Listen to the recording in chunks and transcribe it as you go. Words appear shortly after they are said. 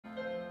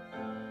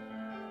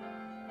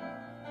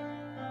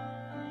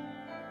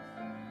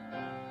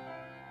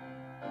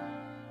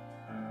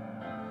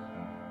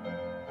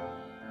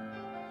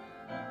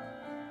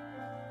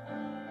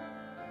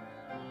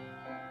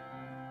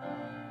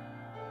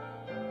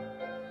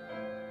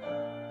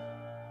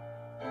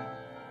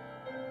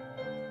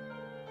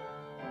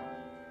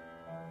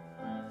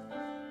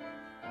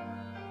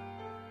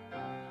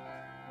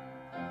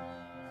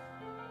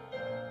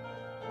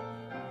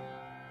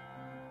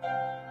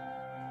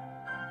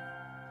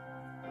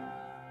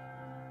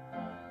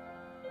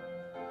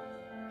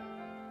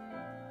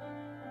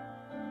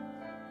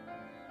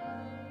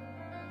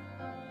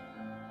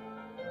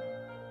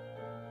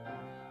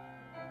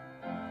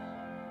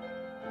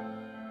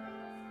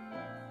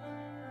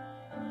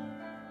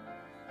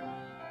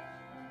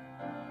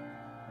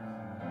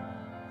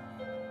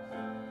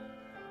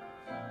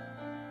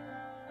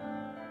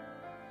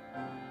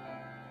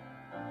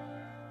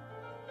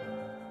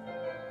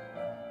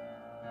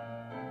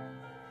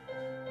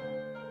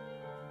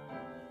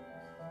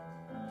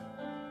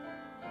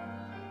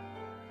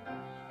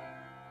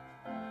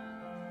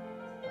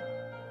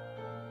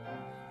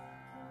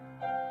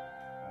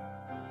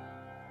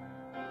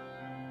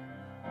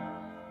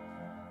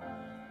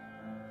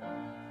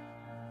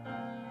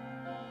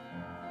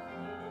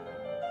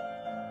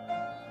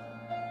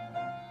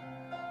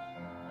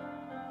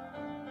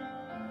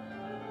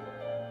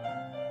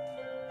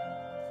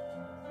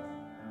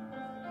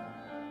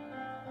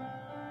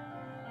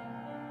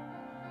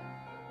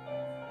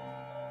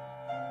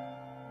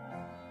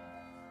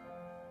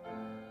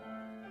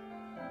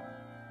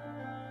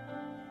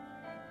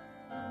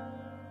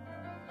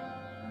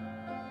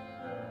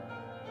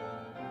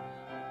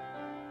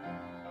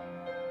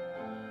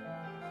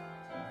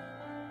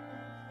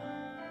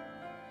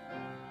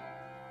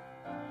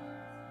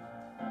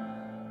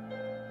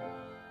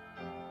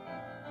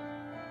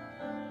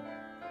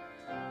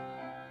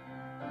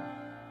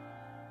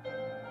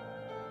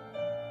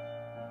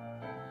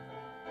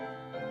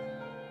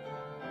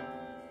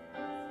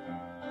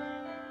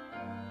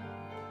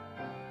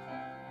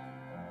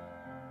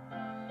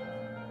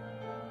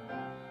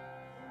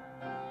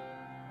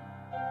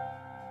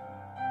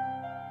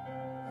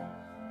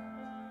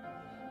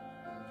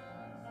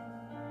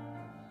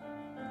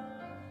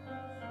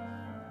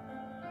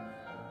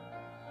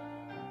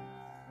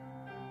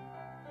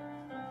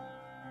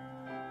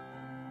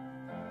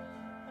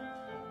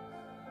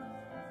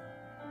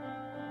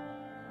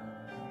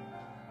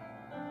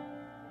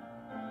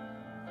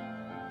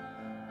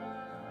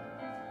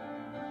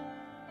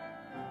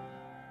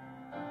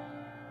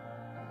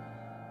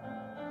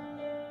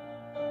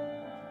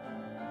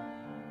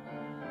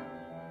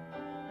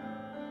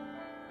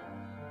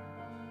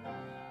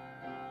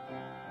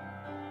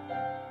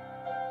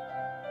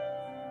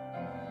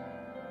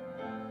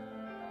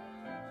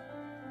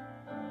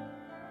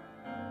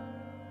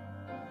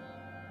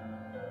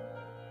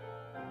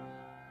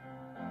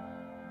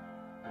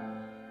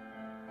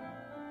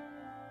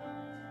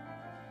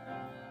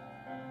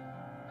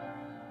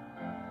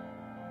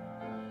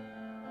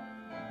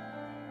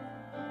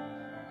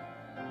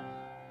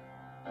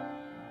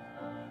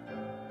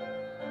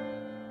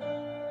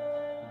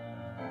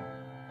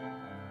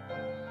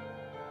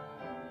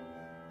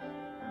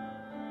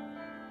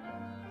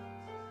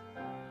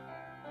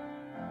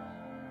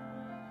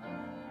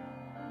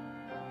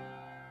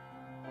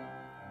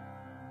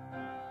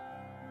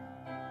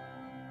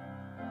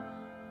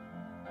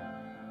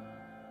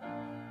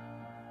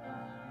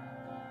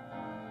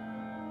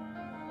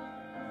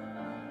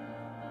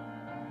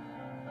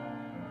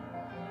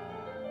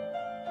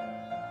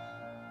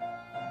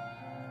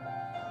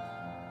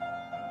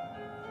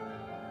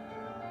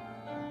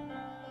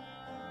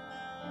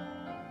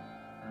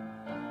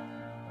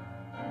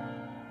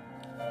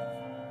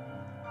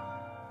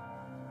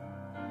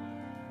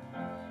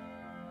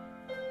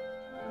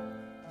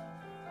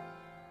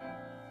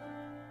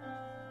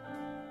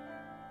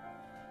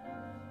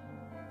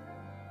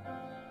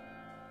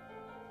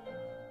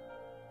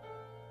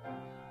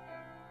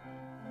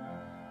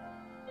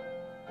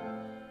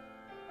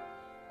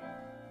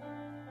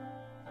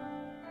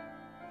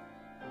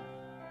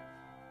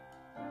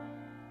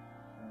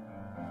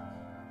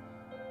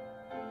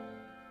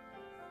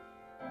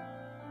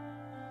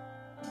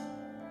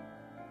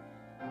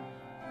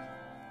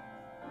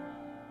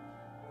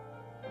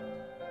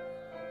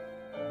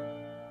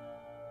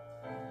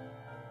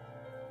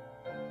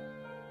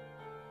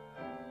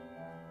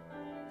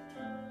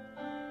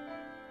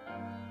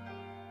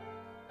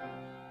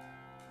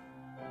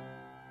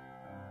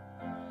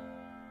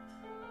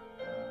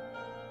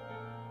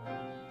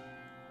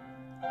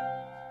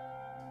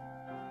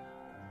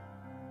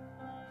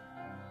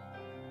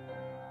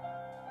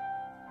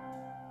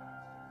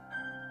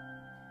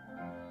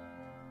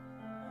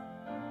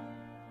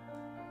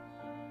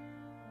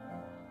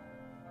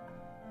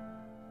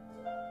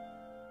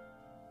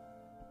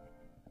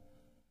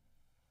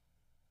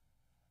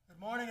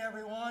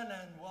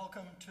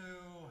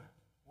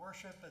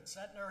worship at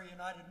Centenary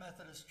United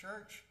Methodist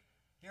Church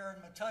here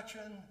in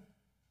Metuchen,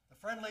 the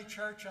friendly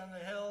church on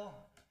the hill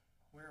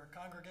where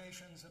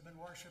congregations have been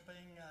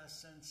worshiping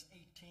since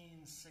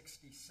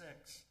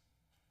 1866.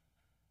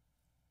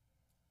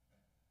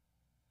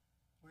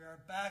 We are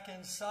back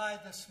inside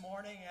this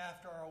morning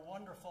after our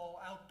wonderful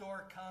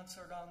outdoor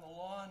concert on the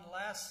lawn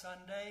last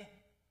Sunday.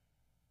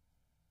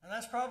 And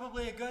that's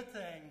probably a good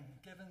thing,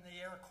 given the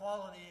air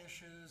quality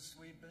issues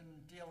we've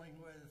been dealing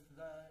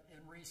with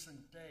in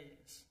recent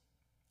days.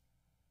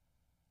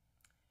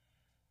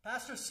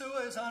 Pastor Sue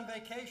is on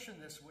vacation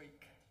this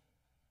week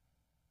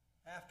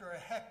after a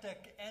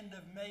hectic end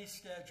of May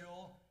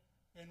schedule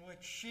in which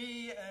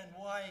she and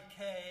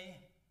YK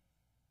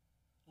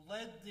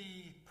led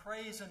the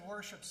praise and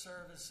worship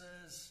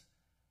services,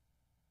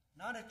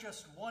 not at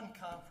just one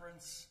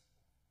conference,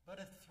 but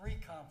at 3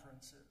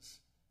 conferences: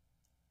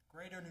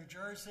 Greater New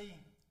Jersey,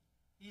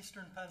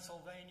 Eastern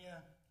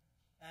Pennsylvania,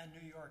 and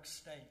New York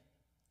State.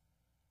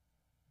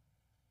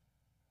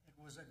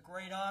 It was a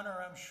great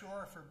honor, I'm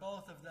sure, for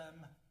both of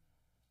them,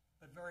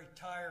 but very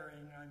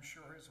tiring, I'm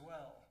sure, as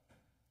well.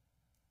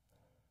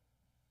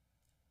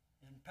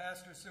 In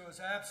Pastor Sue's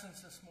absence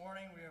this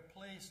morning, we are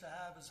pleased to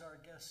have as our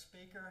guest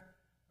speaker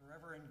the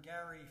Reverend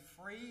Gary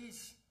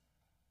Frieze.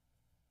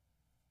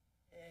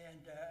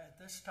 And at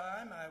this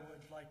time, I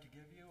would like to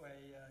give you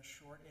a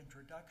short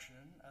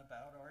introduction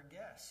about our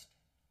guest.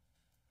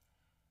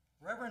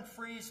 Reverend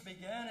Frieze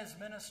began his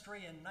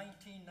ministry in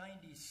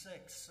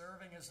 1996,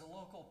 serving as the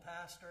local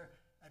pastor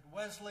at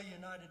Wesley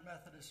United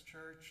Methodist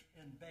Church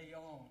in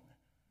Bayonne.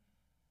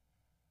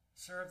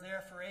 Served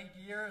there for 8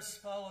 years,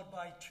 followed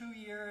by 2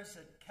 years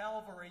at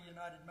Calvary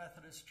United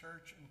Methodist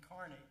Church in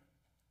Kearney.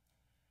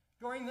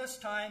 During this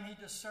time, he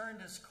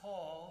discerned his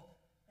call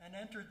and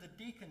entered the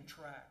Deacon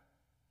track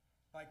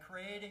by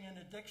creating an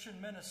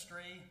addiction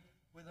ministry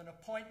with an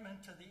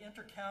appointment to the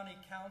Inter-County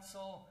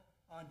Council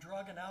on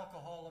Drug and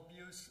Alcohol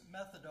Abuse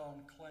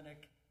Methadone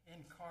Clinic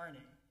in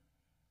Kearney,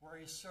 where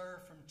he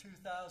served from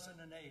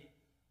 2008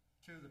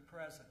 to the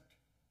present.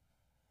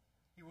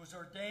 He was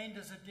ordained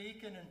as a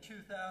deacon in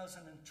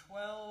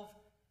 2012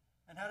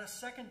 and had a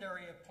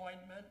secondary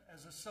appointment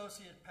as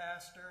associate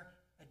pastor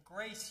at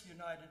Grace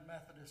United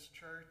Methodist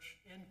Church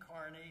in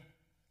Kearney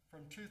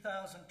from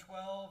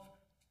 2012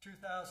 to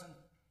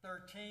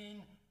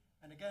 2013,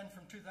 and again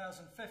from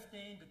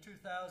 2015 to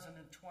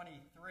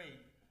 2023.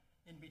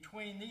 In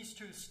between these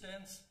 2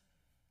 stints,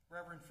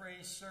 Reverend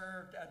Frieze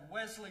served at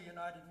Wesley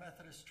United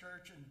Methodist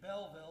Church in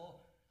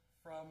Belleville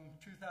from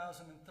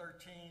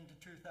 2013 to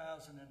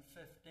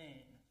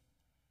 2015.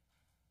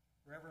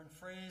 Reverend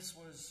Frieze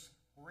was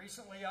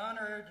recently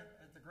honored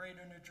at the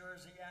Greater New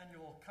Jersey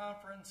Annual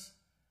Conference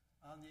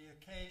on the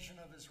occasion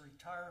of his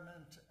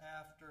retirement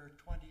after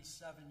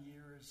 27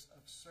 years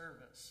of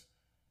service,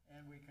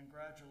 and we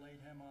congratulate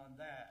him on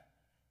that.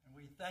 And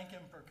we thank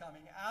him for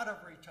coming out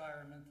of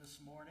retirement this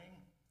morning,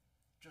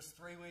 just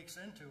 3 weeks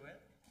into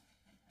it,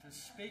 to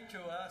speak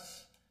to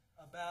us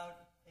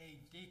about a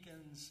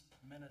deacon's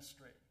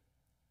ministry.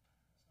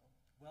 So,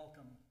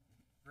 welcome,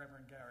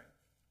 Reverend Gary.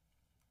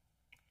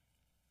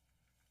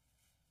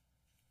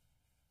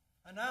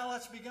 And now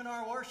let's begin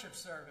our worship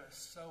service.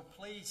 So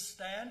please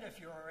stand if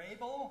you are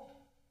able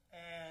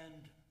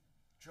and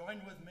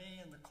join with me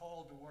in the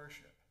call to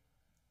worship.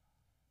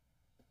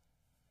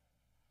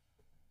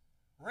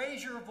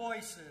 Raise your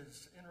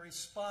voices in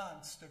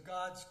response to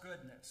God's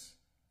goodness.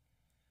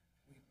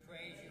 We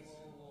praise you,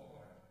 O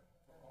Lord,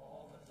 for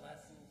all the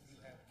blessings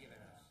you have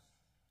given us.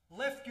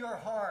 Lift your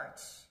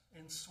hearts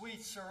in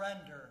sweet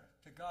surrender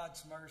to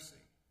God's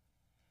mercy.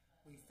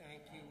 We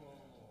thank you, O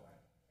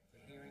Lord, for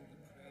hearing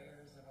the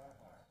prayers of our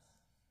hearts.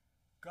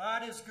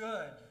 God is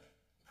good.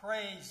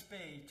 Praise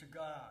be to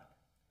God.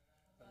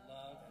 The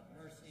love and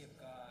mercy of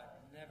God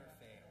never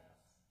fails.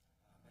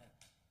 Amen.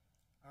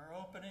 Our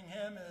opening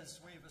hymn is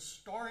 "We've a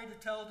Story to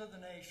Tell to the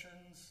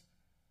Nations,"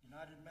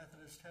 United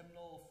Methodist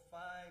Hymnal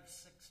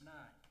 569.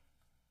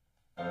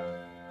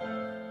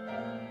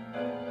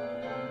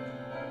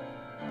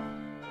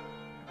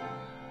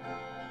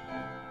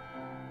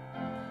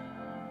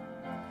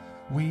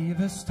 We've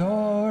a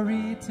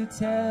story to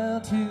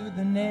tell to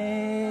the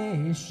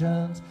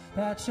nations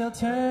that shall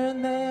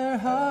turn their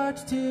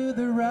hearts to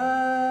the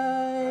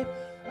right.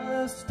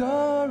 A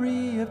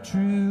story of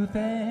truth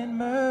and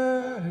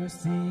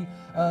mercy,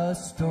 a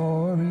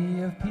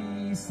story of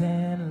peace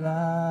and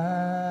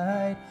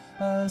light,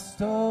 a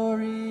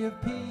story of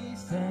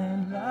peace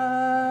and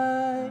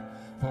light.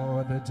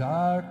 For the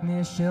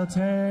darkness shall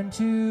turn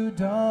to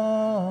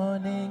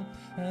dawning,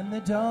 and the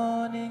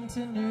dawning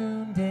to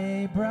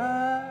noonday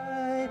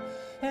bright.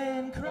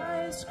 And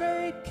Christ's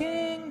great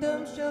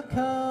kingdom shall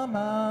come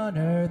on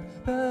earth,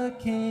 the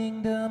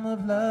kingdom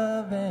of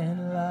love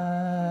and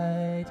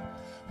light.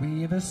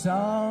 We've a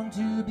song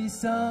to be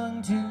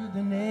sung to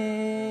the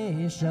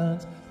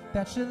nations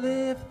that shall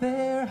lift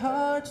their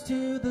hearts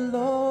to the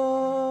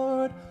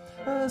Lord.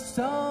 A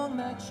song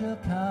that shall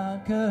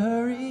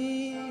conquer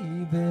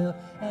evil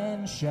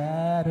and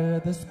shatter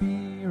the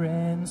spear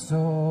and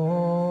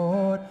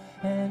sword.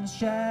 and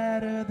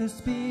shatter the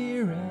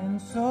spear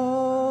and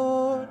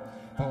sword.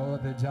 For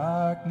the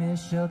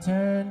darkness shall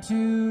turn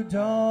to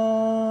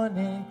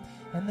dawning,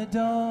 and the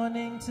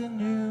dawning to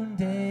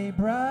noonday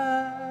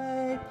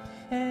bright.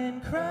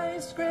 And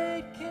Christ's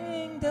great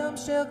kingdom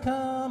shall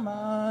come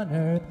on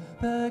earth,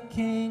 the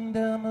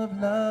kingdom of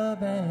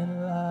love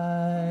and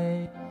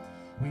light.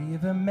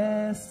 We've a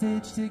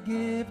message to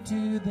give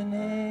to the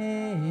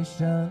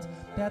nations,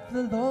 that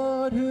the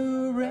Lord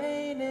who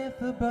reigneth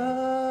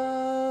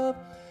above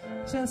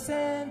shall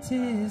send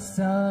his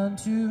Son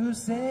to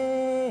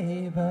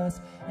save us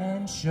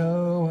and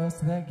show us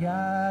that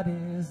God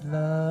is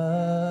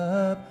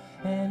love,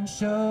 and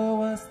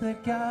show us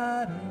that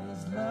God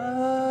is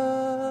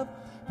love.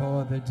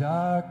 For the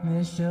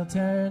darkness shall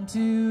turn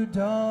to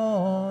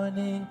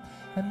dawning,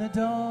 and the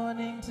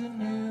dawning to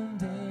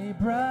noonday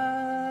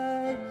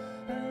bright.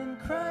 And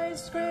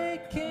Christ's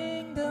great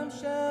kingdom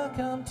shall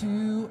come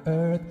to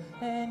earth,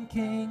 and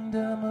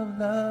kingdom of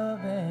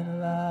love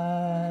and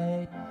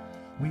light.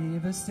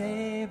 We've a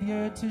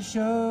Savior to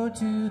show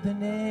to the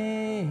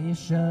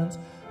nations,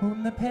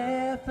 whom the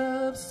path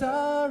of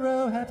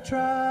sorrow hath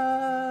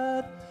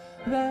trod,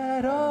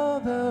 that all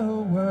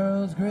the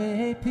world's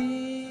great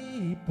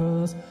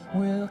peoples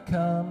will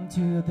come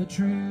to the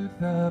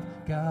truth of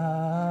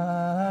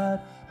God,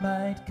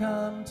 might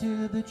come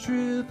to the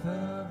truth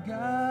of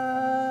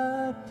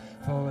God.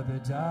 For the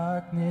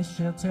darkness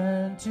shall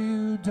turn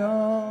to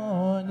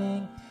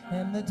dawning,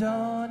 and the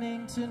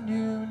dawning to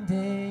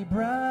noonday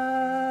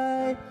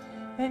bright.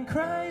 And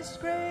Christ's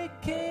great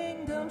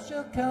kingdom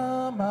shall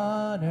come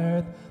on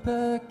earth,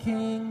 the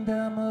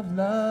kingdom of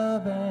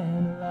love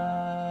and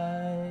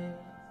light.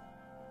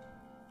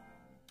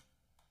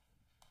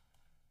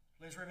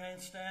 Please remain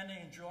standing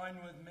and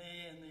join with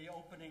me in the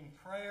opening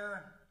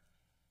prayer.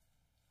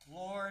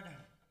 Lord,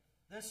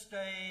 this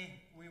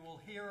day we will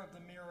hear of the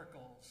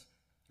miracles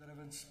that have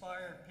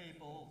inspired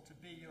people to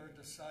be your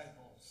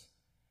disciples.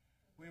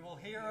 We will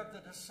hear of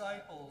the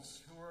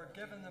disciples who are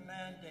given the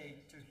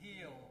mandate to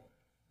heal,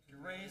 to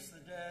raise the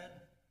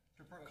dead,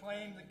 to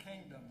proclaim the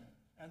kingdom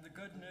and the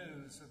good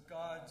news of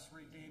God's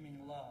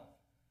redeeming love.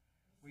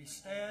 We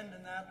stand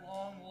in that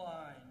long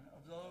line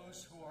of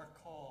those who are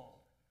called.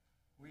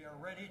 We are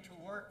ready to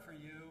work for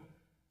you,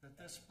 that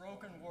this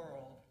broken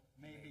world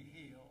may be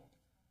healed.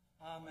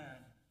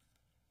 Amen.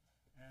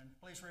 And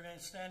please remain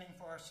standing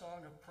for our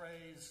song of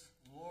praise,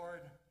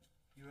 Lord,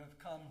 you have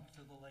come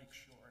to the lake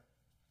shore.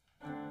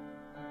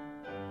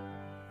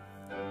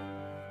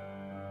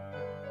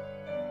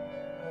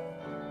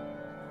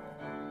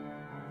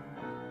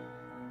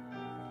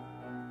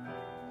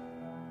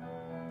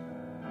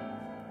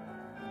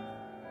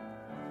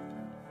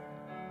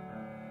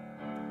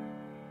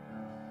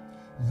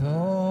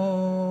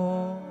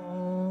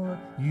 Lord,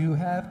 you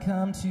have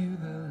come to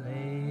the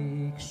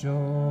lake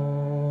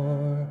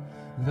shore,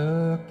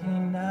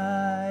 looking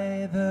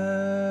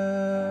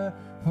neither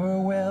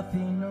for wealthy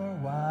nor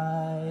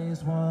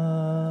wise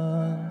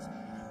ones.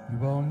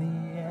 You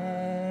only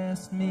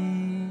asked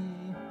me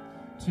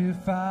to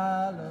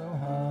follow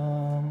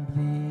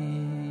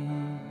humbly.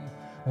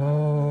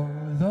 Oh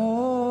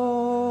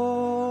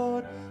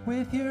Lord,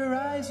 with your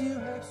eyes you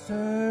have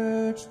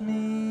searched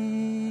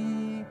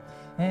me,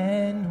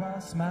 and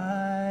while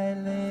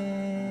smiling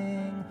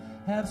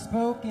have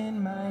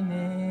spoken my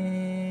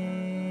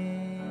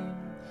name.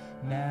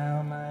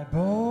 Now my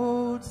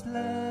boat's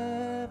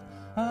left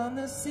on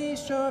the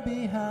seashore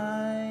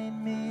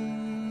behind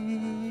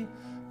me.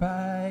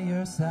 By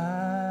your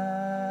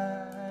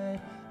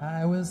side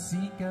I will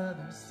seek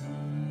other seas.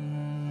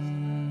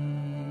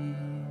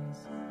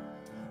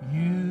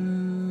 You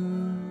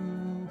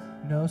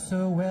know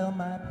so well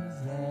my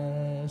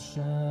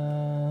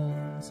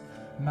possessions.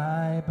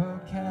 My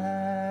boat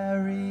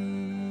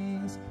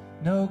carries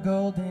no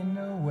gold and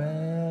no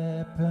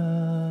weapons.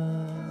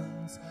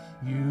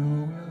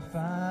 You will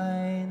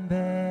find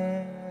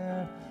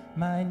there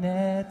my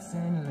nets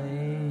and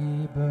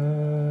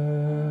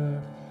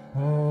labor.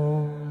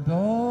 Oh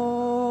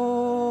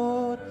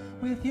Lord,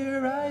 with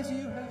your eyes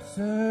you have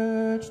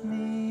searched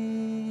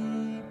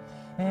me,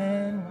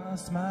 and while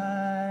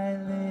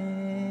smiling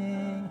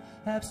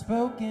have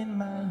spoken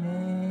my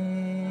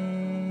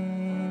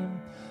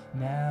name.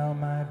 Now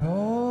my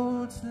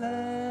boat's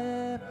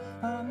left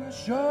on the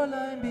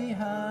shoreline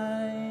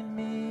behind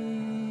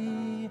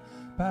me.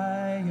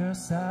 By your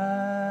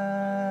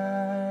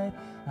side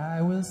I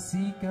will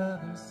seek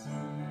other seas.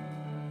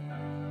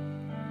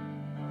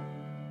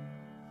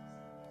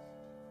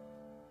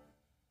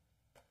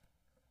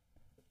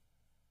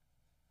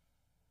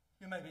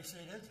 You may be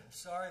seated.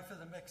 Sorry for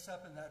the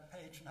mix-up in that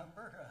page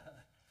number.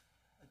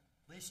 At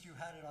least you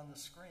had it on the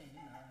screen.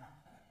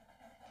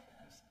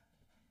 It's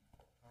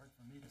hard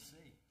for me to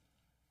see.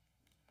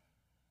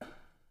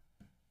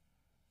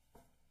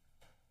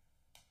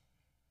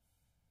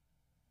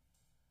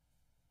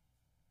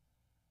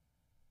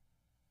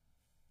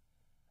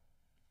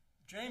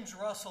 James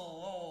Russell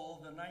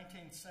Lowell, the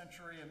 19th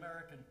century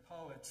American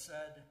poet,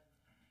 said,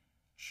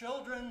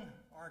 "Children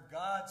are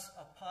God's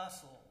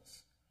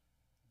apostles.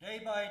 Day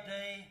by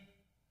day,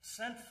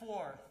 sent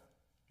forth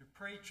to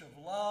preach of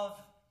love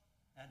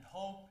and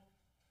hope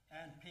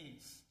and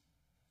peace.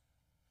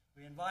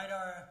 We invite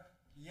our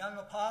young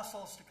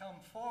apostles to come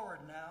forward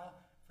now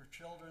for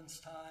children's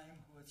time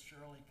with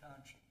Shirley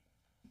Conchi.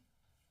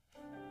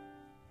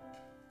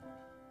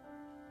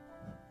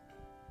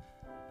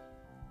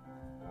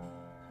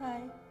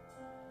 Hi,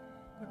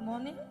 good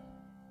morning.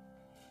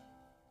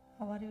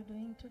 How are you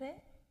doing today?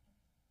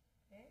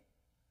 Okay.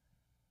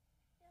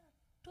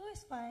 Yeah, 2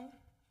 is fine,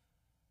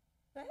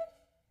 right?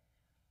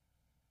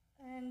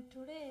 And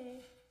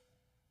today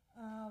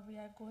we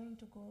are going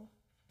to go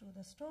to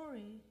the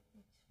story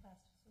which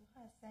Pastor Sue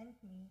has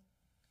sent me,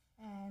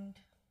 and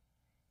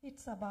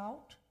it's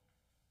about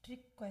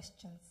trick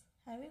questions.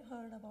 Have you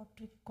heard about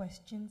trick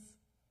questions?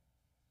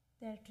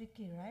 They're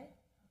tricky, right?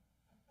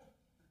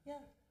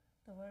 Yeah,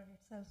 the word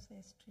itself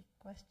says trick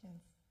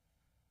questions.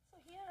 So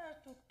here are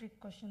 2 trick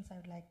questions I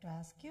would like to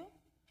ask you.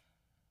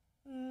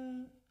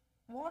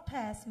 What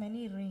has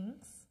many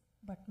rings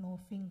but no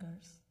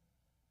fingers?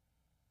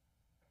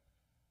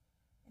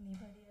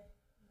 Anybody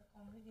in the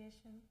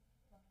congregation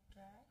want to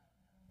try?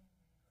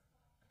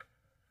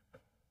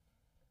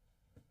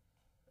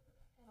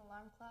 An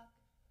alarm clock?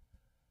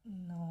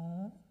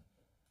 No.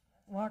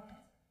 What?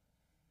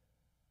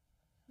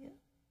 Yeah,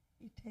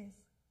 it is.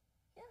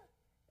 Yeah,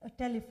 a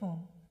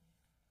telephone.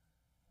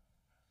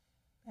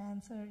 The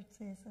answer it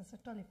says as a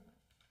telephone.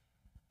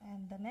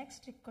 And the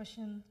next trick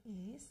question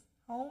is,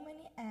 how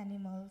many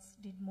animals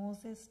did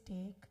Moses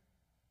take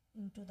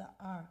into the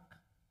ark?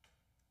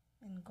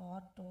 When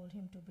God told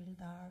him to build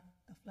the ark,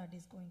 the flood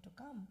is going to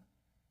come.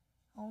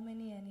 How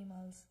many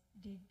animals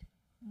did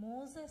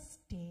Moses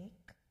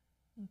take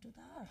into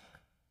the ark?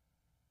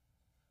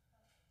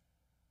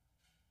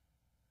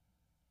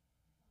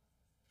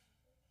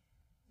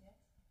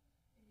 Moses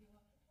didn't take the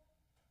ark.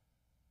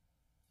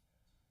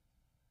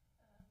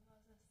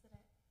 It was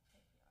Noah.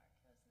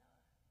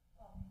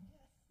 Oh,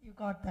 yes. You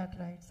got that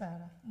right,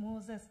 Sarah.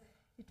 Moses,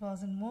 it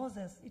wasn't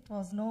Moses, it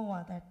was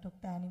Noah that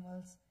took the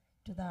animals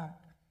to the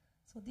ark.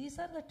 So these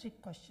are the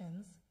trick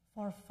questions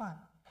for fun.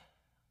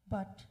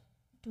 But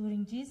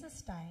during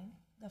Jesus' time,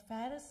 the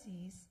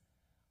Pharisees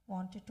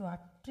wanted to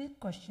ask trick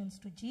questions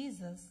to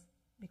Jesus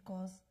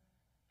because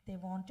they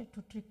wanted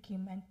to trick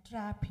him and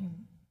trap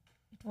him.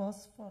 It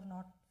was for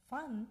not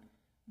fun,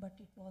 but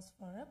it was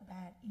for a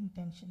bad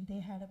intention. They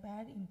had a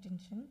bad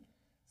intention,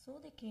 so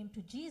they came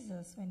to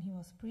Jesus when he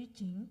was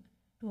preaching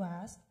to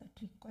ask the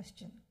trick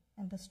question.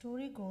 And the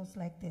story goes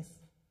like this.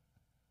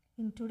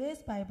 In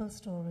today's Bible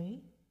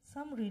story,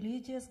 some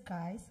religious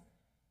guys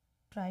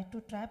tried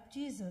to trap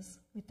Jesus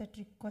with a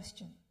trick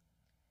question.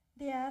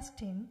 They asked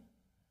him,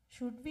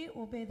 should we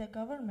obey the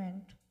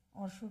government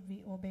or should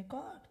we obey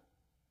God?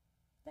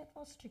 That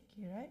was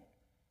tricky, right?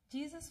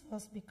 Jesus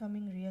was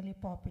becoming really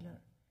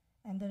popular,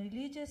 and the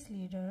religious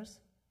leaders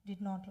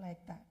did not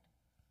like that.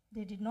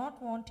 They did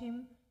not want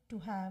him to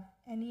have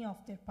any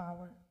of their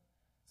power,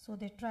 so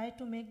they tried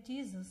to make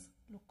Jesus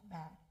look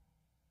bad.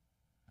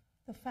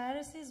 The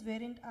Pharisees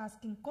weren't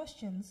asking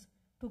questions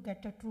to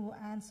get a true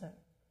answer.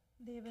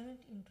 They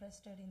weren't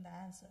interested in the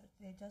answer.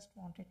 They just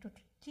wanted to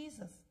trick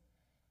Jesus.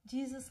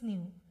 Jesus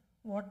knew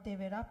what they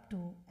were up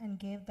to and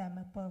gave them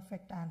a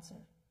perfect answer.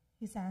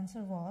 His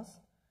answer was,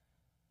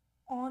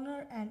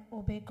 honor and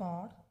obey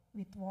God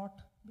with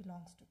what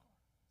belongs to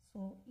God.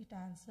 So it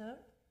answered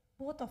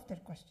both of their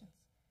questions.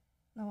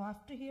 Now,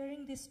 after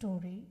hearing this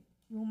story,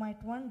 you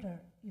might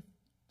wonder if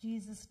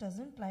Jesus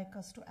doesn't like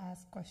us to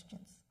ask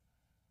questions.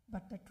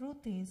 But the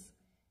truth is,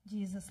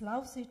 Jesus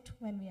loves it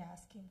when we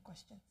ask him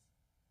questions.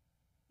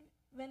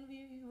 When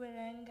we were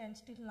young and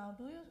still now,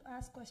 do you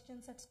ask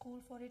questions at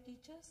school for your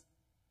teachers?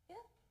 Yeah?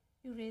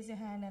 You raise your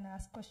hand and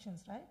ask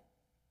questions, right?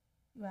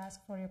 You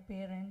ask for your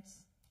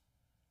parents.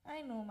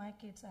 I know my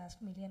kids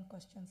ask million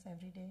questions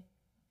every day,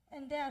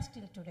 and they are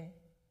still today.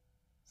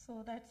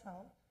 So that's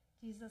how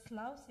Jesus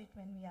loves it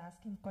when we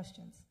ask him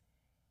questions.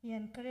 He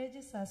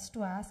encourages us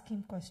to ask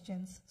him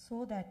questions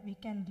so that we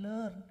can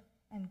learn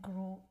and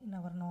grow in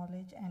our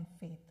knowledge and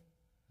faith.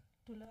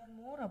 To learn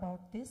more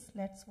about this,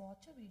 let's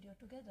watch a video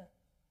together.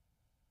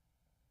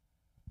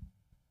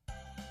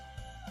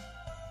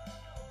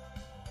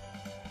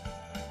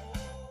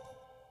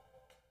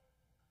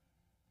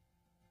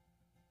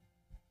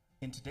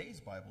 In today's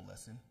Bible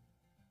lesson,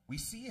 we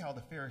see how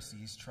the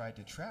Pharisees tried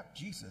to trap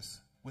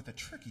Jesus with a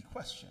tricky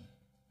question.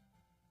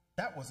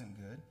 That wasn't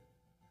good.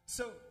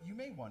 So you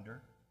may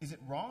wonder, is it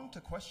wrong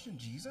to question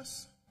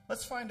Jesus?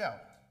 Let's find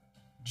out.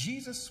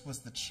 Jesus was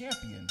the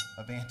champion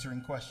of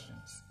answering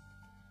questions.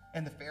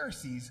 And the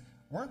Pharisees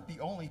weren't the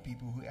only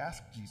people who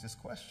asked Jesus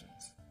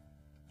questions.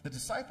 The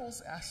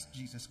disciples asked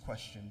Jesus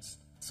questions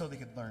so they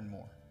could learn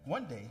more.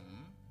 One day,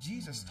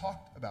 Jesus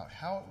talked about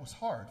how it was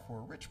hard for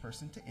a rich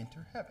person to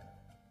enter heaven.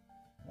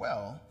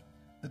 Well,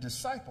 the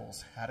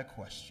disciples had a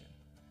question.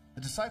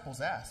 The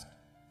disciples asked,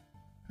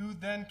 who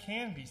then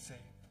can be saved?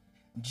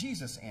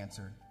 Jesus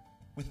answered,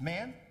 with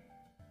man,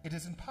 it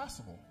is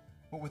impossible,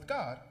 but with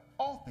God,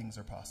 all things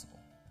are possible.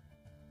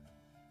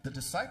 The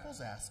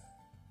disciples asked,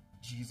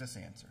 Jesus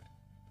answered.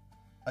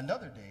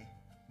 Another day,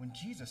 when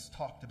Jesus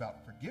talked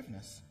about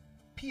forgiveness,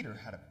 Peter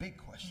had a big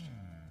question.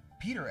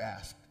 Peter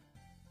asked,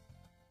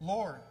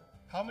 Lord,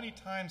 how many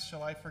times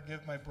shall I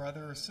forgive my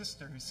brother or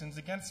sister who sins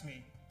against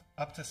me?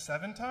 Up to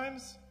 7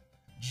 times?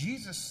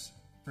 Jesus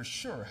for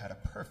sure had a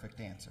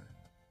perfect answer.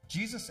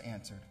 Jesus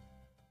answered,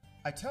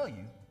 I tell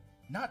you,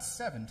 not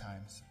 7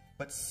 times,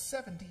 but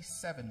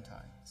 77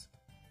 times.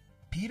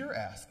 Peter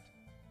asked,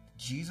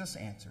 Jesus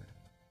answered,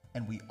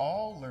 and we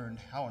all learned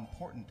how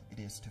important it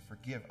is to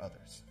forgive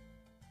others.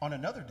 On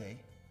another day,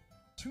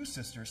 2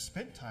 sisters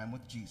spent time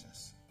with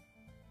Jesus,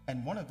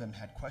 and one of them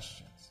had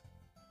questions.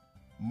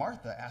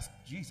 Martha asked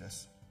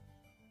Jesus,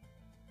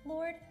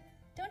 Lord,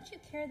 don't you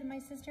care that my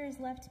sister has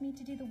left me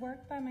to do the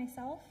work by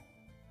myself?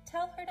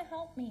 Tell her to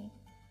help me.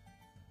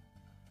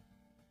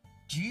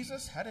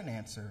 Jesus had an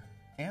answer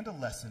and a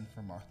lesson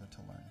for Martha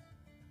to learn.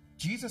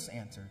 Jesus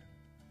answered,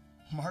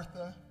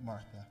 Martha,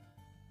 Martha,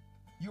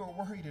 you are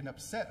worried and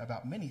upset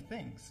about many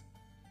things.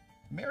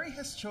 Mary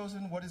has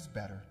chosen what is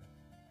better,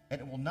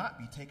 and it will not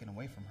be taken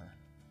away from her.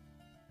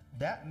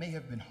 That may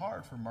have been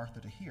hard for Martha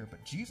to hear,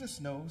 but Jesus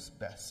knows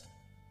best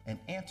and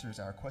answers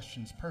our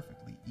questions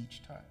perfectly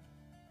each time.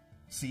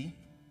 See,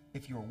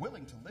 if you are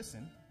willing to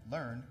listen,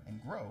 learn,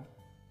 and grow,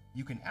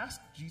 you can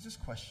ask Jesus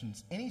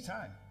questions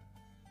anytime.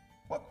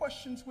 What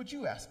questions would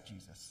you ask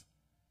Jesus?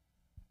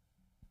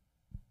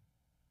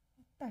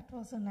 That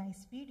was a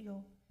nice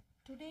video.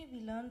 Today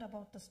we learned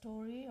about the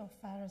story of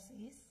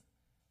Pharisees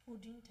who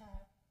didn't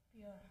have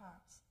pure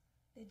hearts.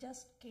 They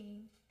just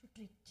came to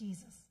trick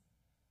Jesus.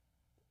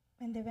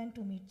 When they went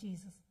to meet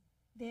Jesus,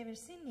 they were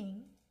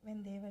sinning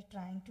when they were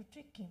trying to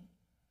trick him.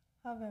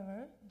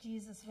 However,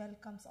 Jesus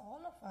welcomes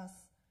all of us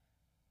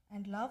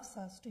and loves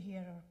us to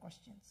hear our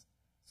questions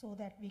so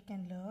that we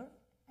can learn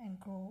and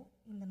grow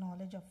in the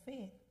knowledge of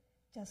faith,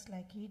 just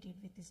like he did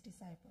with his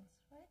disciples,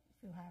 right?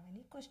 If you have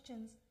any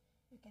questions,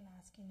 you can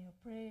ask in your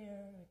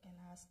prayer, you can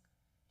ask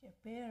your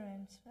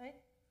parents, right?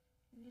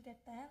 You will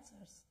get the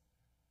answers.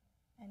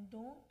 And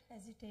don't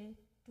hesitate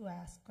to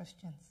ask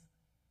questions.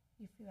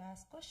 If you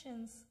ask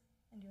questions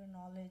and your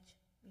knowledge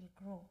will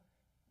grow,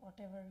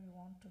 whatever you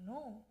want to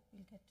know,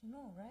 you'll get to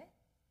know, right?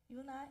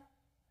 Even I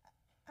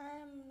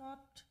am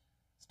not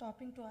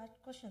stopping to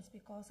ask questions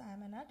because I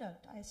am an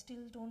adult. I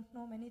still don't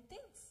know many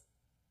things.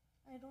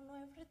 I don't know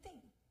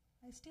everything.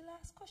 I still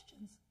ask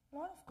questions, a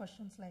lot of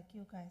questions like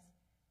you guys,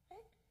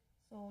 right?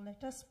 So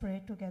let us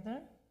pray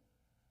together.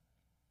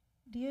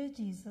 Dear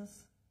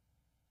Jesus,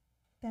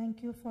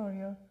 thank you for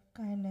your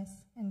kindness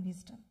and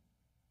wisdom.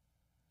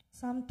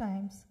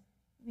 Sometimes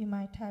we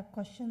might have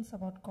questions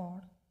about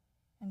God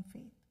and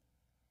faith.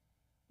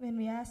 When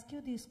we ask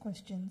you these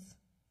questions,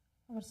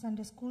 our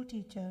Sunday school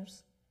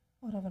teachers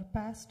or our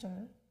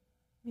pastor,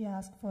 we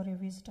ask for your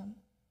wisdom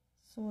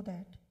so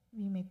that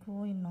we may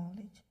grow in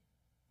knowledge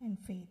and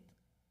faith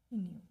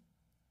in you.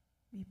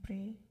 We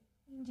pray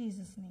in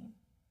Jesus' name.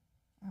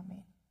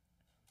 Amen.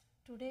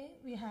 Today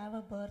we have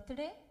a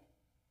birthday.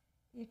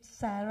 It's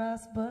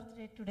Sarah's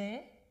birthday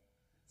today.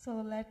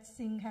 So let's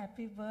sing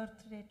happy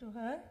birthday to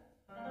her.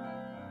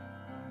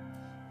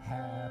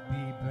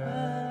 Happy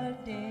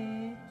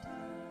Birthday to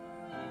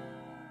you.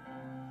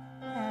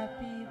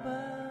 Happy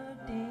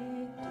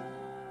birthday to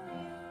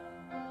you.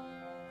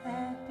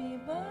 Happy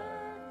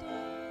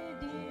birthday,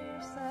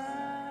 dear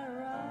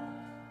Sarah.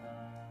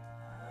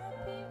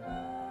 Happy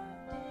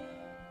birthday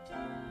to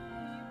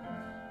you.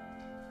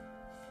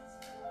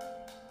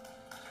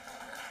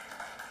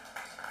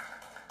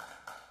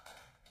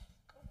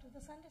 Go to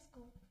the Sunday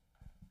school.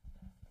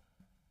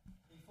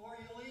 Before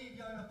you leave,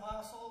 young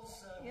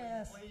apostles,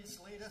 Yes. will you please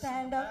lead us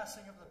Stand in the up.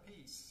 passing of the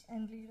peace.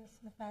 And lead us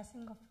in the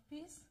passing of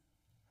peace.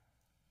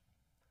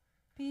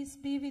 Peace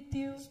be with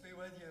you. Peace be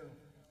with you.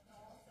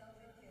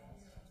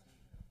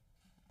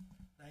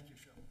 Thank you,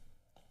 Shul.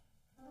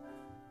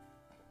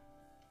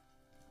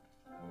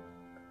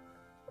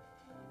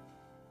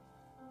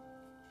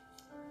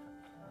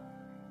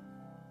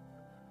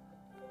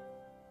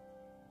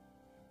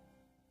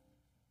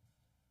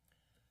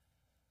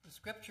 The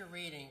scripture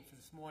reading for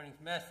this morning's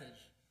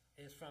message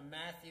is from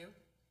Matthew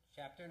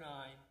chapter 9,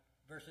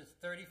 verses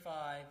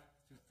 35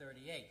 through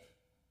 38.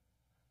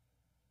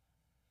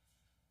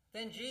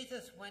 Then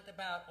Jesus went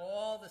about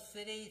all the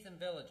cities and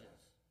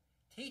villages,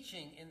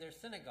 teaching in their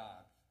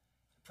synagogues,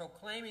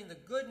 proclaiming the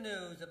good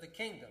news of the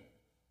kingdom,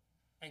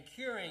 and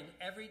curing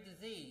every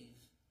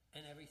disease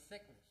and every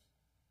sickness.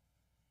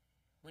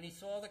 When he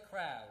saw the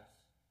crowds,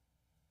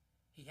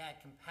 he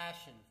had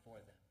compassion for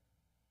them,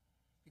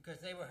 because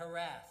they were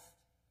harassed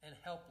and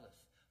helpless,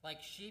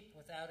 like sheep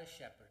without a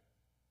shepherd.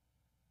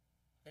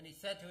 Then he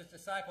said to his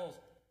disciples,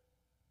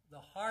 "The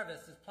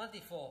harvest is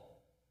plentiful,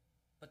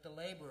 but the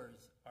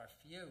laborers are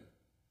few.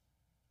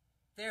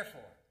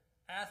 Therefore,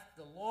 ask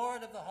the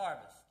Lord of the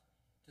harvest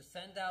to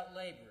send out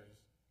laborers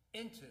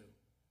into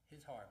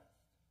his harvest."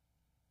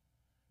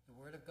 The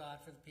word of God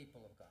for the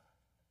people of God.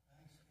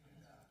 Thanks be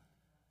to God.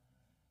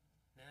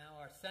 Now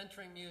our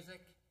centering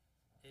music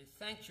is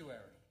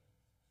Sanctuary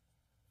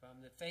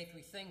from the Faith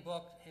We Sing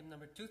book, hymn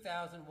number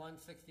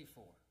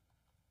 2164.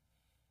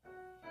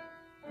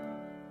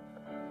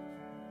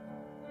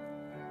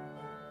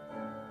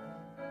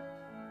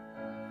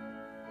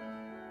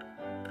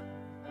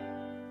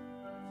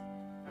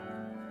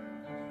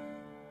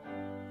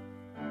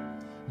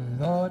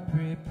 Lord,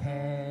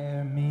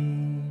 prepare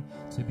me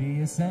to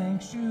be a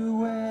sanctuary,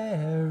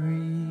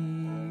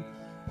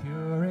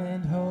 pure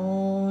and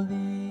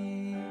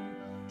holy,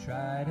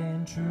 tried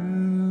and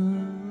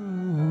true.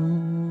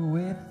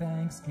 With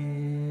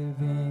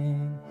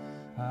thanksgiving,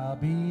 I'll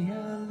be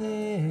a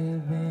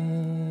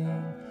living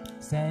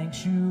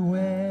sanctuary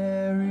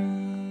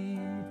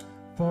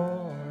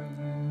for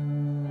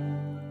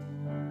you.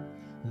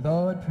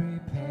 Lord,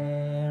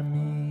 prepare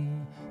me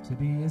to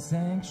be a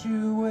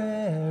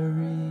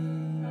sanctuary,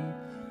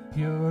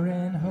 pure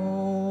and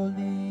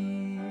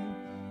holy,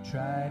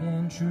 tried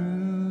and true.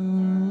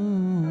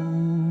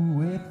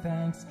 With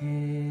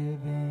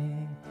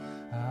thanksgiving,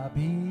 I'll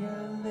be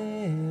a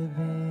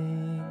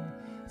living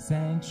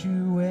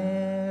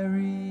sanctuary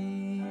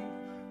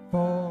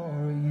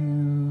for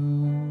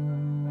you.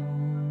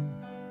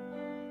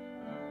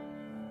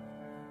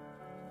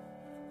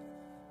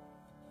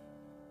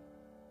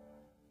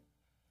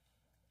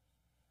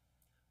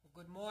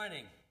 Good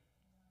morning.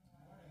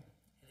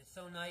 It is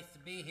so nice to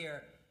be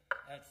here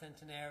at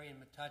Centenary in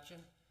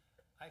Metuchen.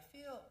 I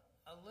feel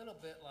a little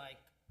bit like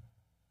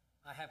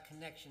I have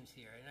connections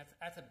here, and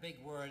that's a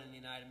big word in the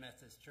United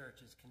Methodist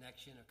Church, is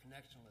connection or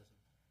connectionalism.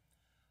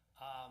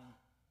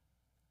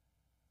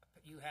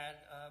 You had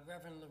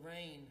Reverend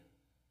Lorraine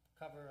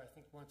cover, I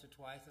think, once or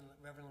twice, and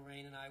Reverend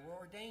Lorraine and I were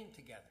ordained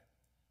together.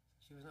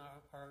 She was in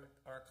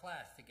our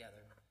class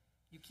together.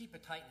 You keep a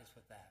tightness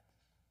with that.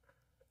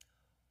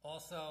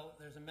 Also,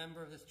 there's a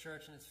member of this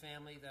church and his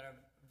family that are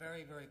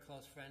very, very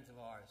close friends of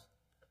ours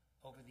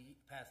over the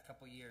past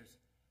couple years.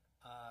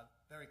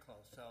 Very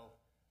close. So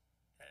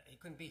he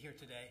couldn't be here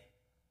today,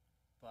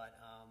 but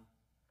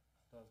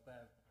so I was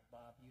glad,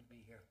 Bob, you'd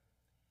be here.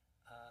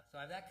 So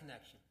I have that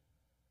connection.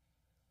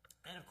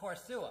 And of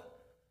course, Sua.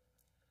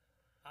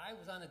 I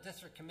was on the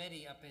district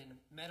committee up in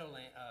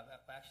Meadowland.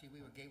 Actually,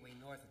 we were Gateway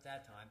North at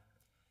that time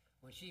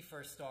when she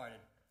first started.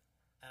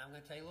 And I'm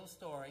going to tell you a little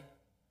story.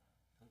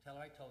 Don't tell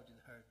her I told you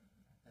her.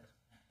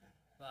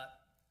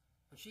 But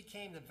when she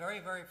came the very,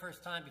 very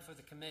first time before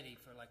the committee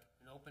for like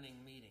an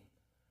opening meeting,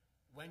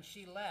 when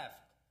she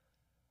left,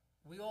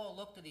 we all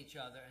looked at each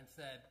other and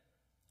said,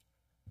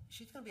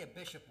 she's going to be a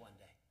bishop one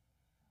day.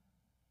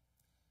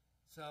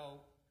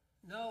 So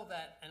know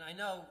that, and I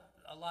know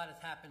a lot has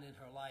happened in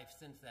her life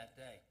since that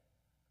day,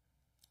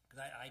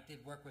 because I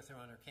did work with her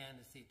on her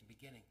candidacy at the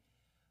beginning.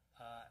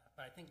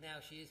 But I think now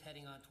she is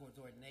heading on towards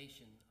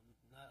ordination.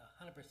 I'm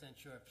not 100%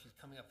 sure if she's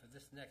coming up for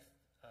this next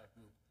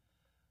group.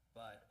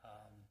 But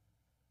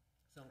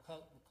so I'm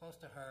close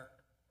to her,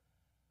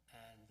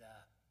 and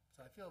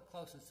so I feel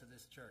closest to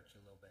this church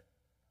a little bit.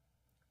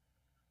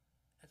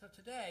 And so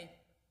today,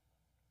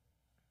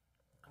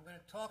 I'm going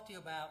to talk to you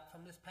about,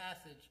 from this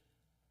passage,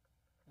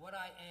 what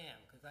I am.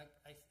 Because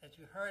as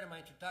you heard in my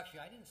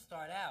introduction, I didn't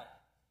start out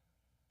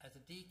as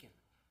a deacon.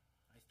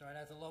 I started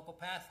as a local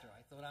pastor.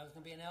 I thought I was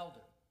going to be an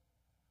elder.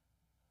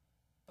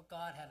 But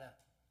God had a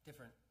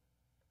different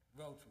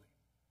road for me.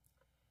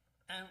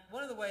 And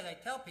one of the ways I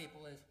tell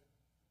people is,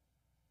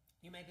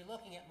 you may be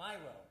looking at my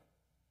robe.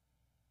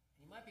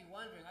 You might be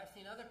wondering, I've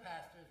seen other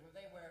pastors where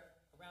they wear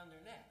around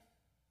their neck.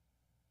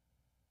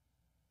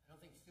 I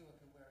don't think Sue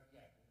can wear it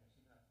yet, because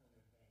she's not fully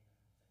ordained,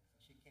 so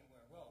she can't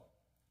wear a robe.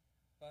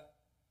 But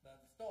the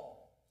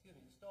stole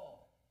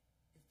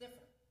is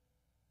different.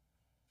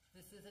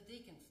 This is a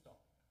deacon's stole.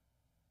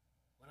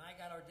 When I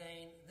got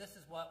ordained, this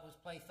is what was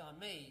placed on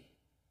me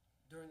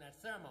during that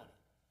ceremony.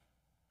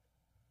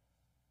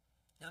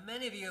 Now,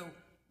 many of you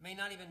may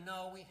not even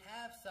know we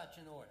have such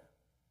an order,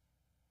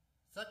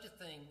 such a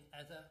thing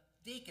as a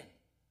deacon.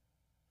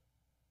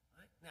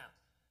 Right? Now,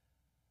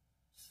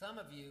 some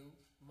of you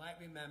might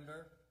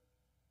remember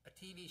a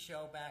TV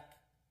show back,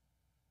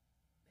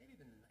 maybe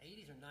even in the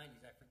 80s or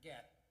 90s, I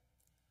forget,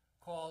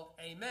 called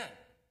Amen.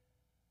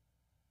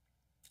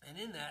 And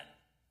in that,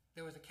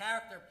 there was a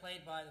character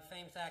played by the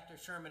famous actor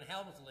Sherman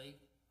Hemsley,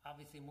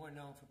 obviously more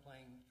known for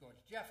playing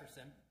George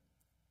Jefferson.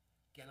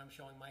 Again, I'm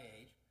showing my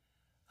age.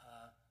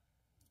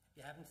 If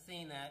you haven't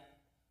seen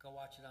that, go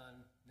watch it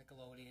on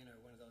Nickelodeon or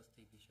one of those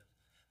TV shows.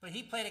 But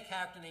he played a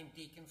character named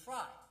Deacon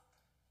Frieze.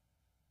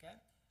 Okay?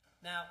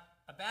 Now,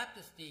 a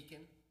Baptist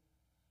deacon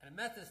and a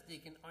Methodist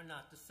deacon are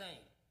not the same,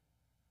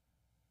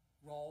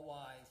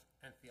 role-wise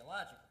and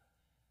theologically.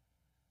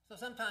 So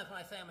sometimes when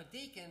I say I'm a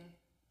deacon,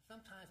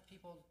 sometimes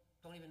people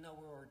don't even know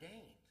we're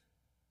ordained.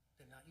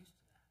 They're not used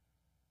to that.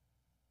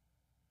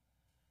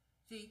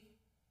 See,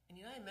 in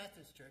the United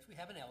Methodist Church, we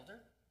have an elder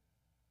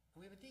and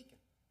we have a deacon.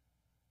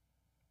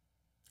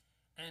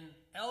 And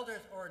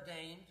elders are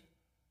ordained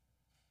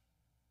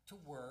to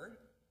word,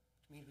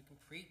 which means we can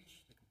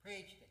preach, they can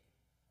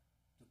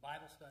do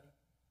Bible study,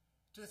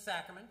 to the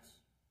sacraments,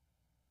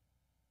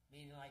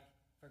 meaning like,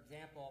 for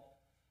example,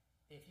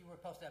 if you were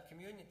supposed to have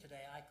communion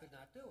today, I could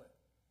not do it.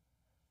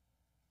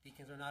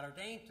 Deacons are not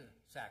ordained to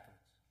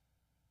sacraments.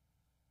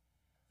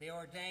 They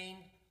are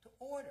ordained to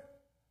order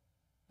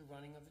the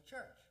running of the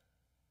church.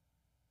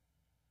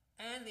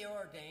 And they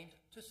are ordained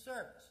to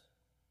service.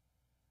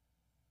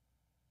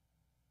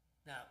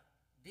 Now,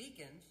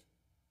 deacons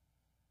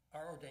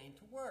are ordained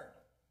to word.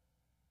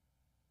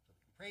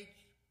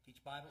 preach,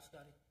 teach Bible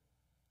study.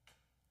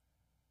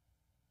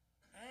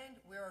 And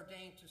we're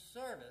ordained to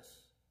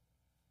service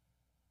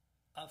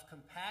of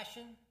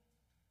compassion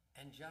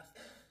and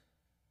justice.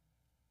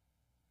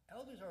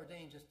 Elders are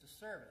ordained just to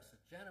service, a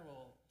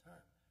general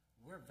term.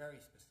 We're very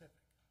specific.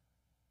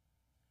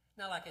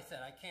 Now, like I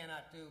said, I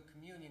cannot do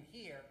communion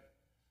here,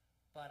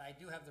 but I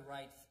do have the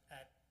rights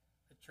at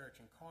the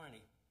church in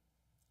Kearney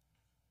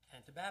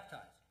and to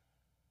baptize.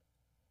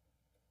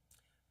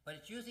 But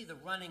it's usually the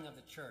running of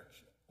the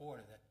church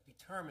order that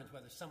determines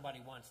whether somebody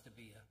wants to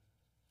be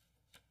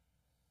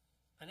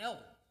an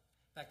elder.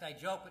 In fact, I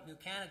joke with new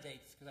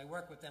candidates, because I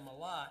work with them a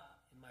lot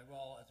in my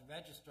role as a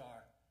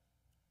registrar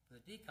for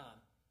the Deacon,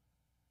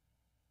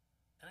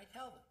 and I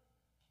tell them,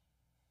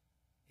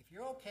 if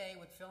you're okay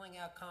with filling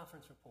out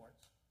conference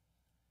reports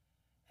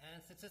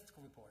and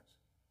statistical reports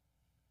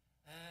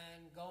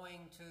and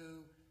going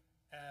to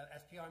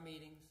SPR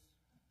meetings,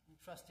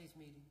 trustees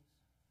meetings,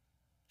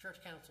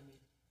 church council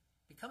meetings,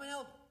 become an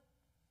elder.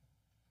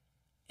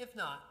 If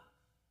not,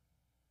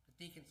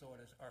 the deacon's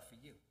orders are for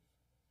you.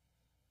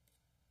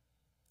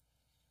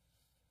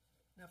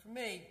 Now for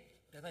me,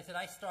 as I said,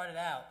 I started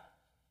out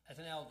as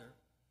an elder,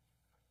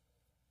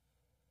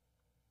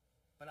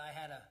 but I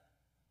had a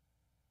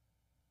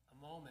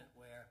moment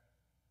where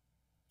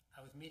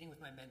I was meeting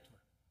with my mentor.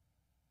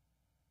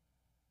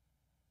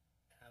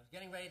 And I was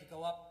getting ready to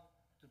go up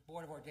to the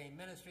Board of Ordained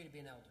Ministry to be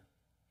an elder.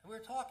 And we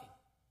were talking.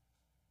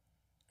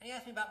 And he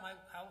asked me about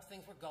how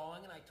things were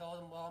going, and I told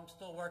him, well, I'm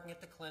still working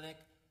at the clinic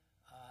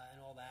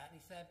and all that. And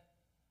he said,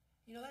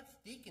 you know, that's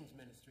deacon's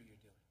ministry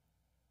you're doing.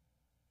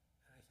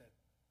 And I said,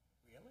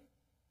 really?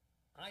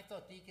 And I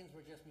thought deacons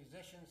were just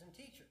musicians and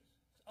teachers.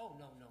 Said, oh,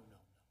 no.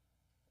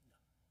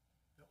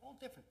 They're all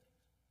different things.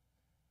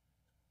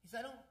 He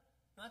said, I'm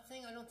not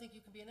saying I don't think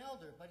you can be an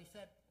elder, but he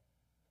said,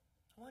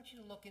 I want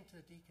you to look into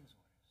the deacon's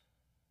orders.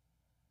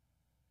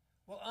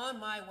 Well,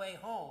 on my way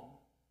home,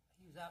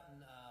 he was out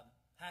in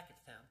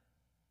Hackettstown,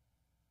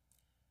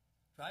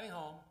 driving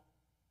home,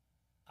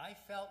 I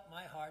felt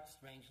my heart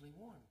strangely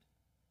warmed.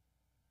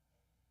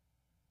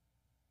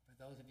 For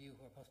those of you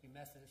who are supposed to be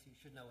Methodists, you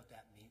should know what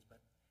that means,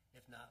 but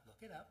if not, look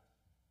it up.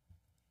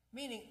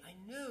 Meaning, I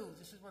knew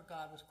this is where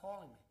God was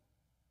calling me.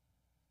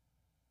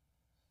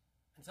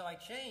 And so I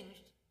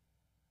changed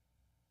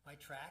my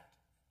tract,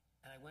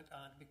 and I went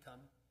on to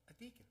become a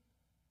deacon.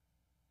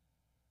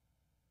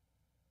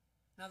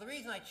 Now, the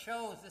reason I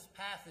chose this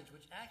passage,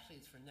 which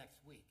actually is for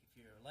next week, if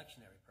you're a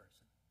lectionary person,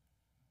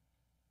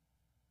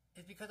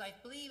 is because I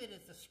believe it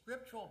is the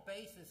scriptural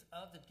basis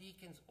of the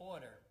deacon's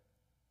order,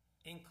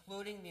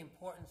 including the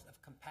importance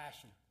of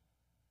compassion.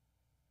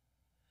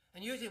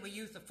 And usually we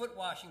use the foot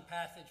washing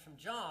passage from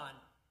John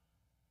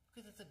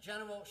because it's a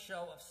general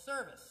show of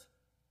service.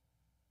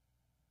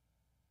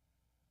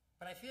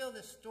 But I feel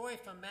this story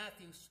from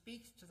Matthew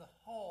speaks to the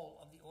whole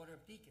of the order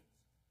of deacons.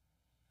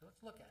 So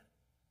let's look at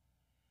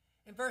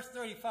it. In verse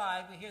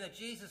 35, we hear that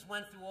Jesus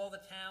went through all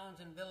the towns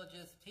and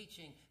villages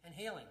teaching and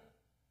healing.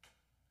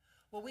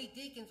 Well, we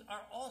deacons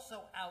are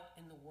also out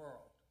in the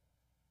world.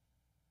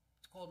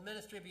 It's called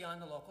ministry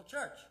beyond the local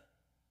church.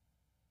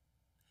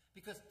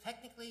 Because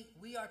technically,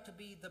 we are to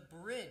be the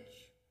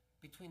bridge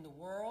between the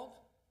world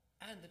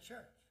and the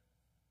church.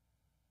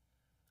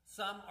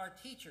 Some are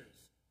teachers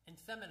in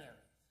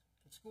seminaries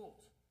and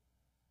schools.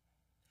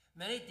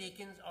 Many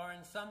deacons are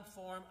in some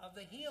form of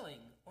the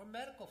healing or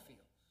medical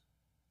fields,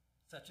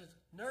 such as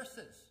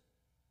nurses,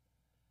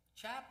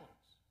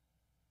 chaplains,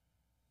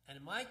 and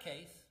in my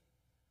case,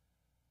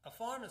 a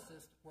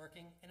pharmacist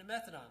working in a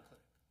methadone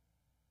clinic,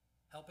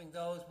 helping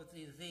those with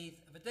the disease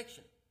of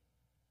addiction.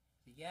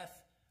 So yes,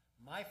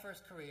 my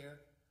first career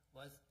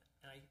was,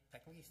 and I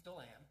technically still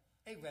am,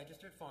 a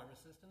registered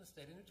pharmacist in the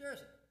state of New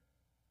Jersey.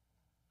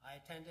 I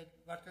attended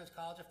Rutgers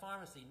College of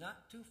Pharmacy,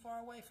 not too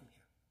far away from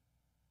here.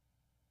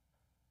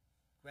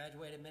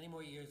 Graduated many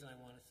more years than I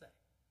want to say.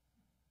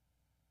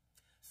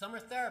 Some are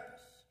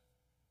therapists,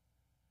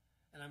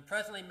 and I'm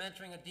presently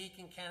mentoring a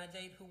deacon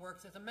candidate who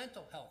works as a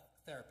mental health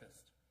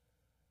therapist.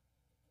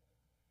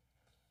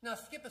 Now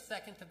skip a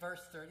second to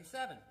verse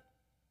 37.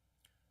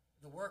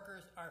 The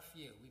workers are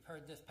few. We've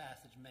heard this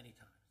passage many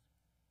times.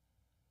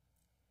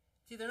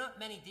 See, there are not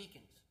many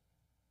deacons.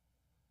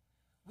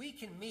 We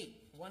can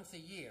meet once a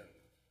year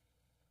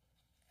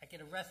at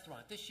a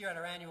restaurant. This year at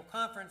our annual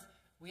conference,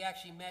 we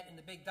actually met in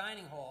the big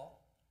dining hall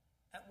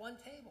at one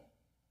table.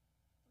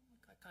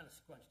 I kind of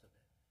scrunched a bit.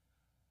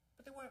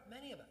 But there weren't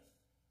many of us.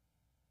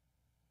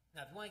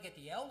 Now, if you want to get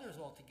the elders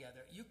all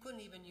together, you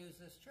couldn't even use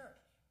this church.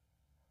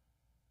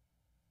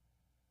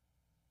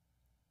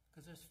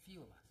 Because there's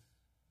few of us.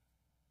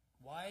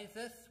 Why is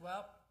this?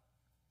 Well,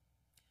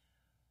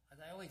 as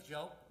I always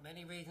joke,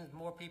 many reasons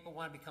more people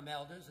want to become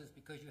elders is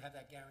because you have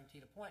that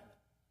guaranteed appointment.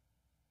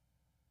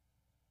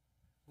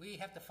 We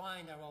have to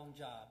find our own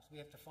jobs. We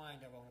have to find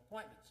our own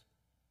appointments.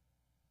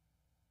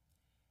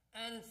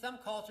 And in some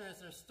cultures,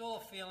 there's still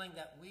a feeling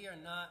that we are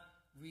not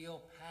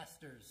real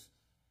pastors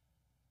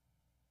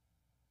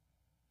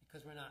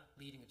because we're not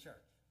leading a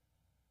church.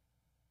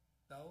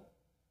 Though,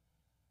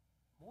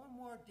 more and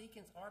more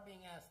deacons are being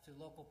asked to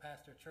local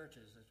pastor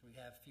churches as we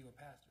have fewer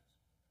pastors.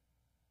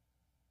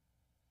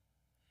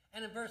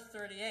 And in verse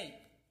 38,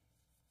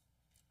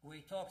 where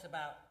he talks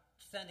about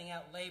sending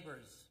out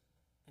laborers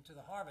into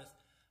the harvest,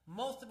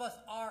 most of us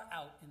are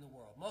out in the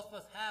world. Most of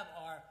us have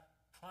our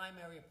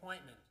primary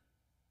appointment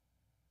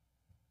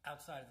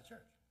outside of the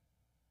church.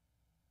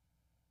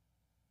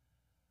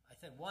 I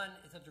said one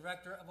is a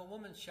director of a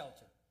women's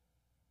shelter.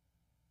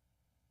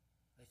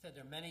 I said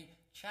there are many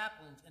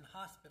chaplains in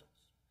hospitals,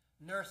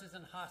 nurses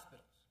in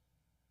hospitals.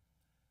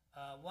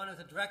 One is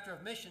a director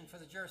of mission for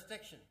the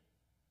jurisdiction.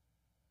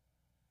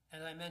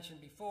 And as I mentioned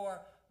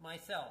before,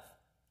 myself,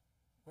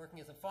 working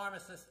as a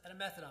pharmacist at a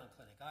methadone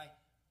clinic. I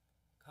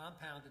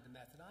compounded the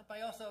methadone, but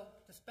I also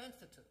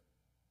dispensed it to them.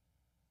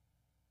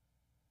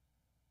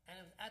 And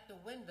it was at the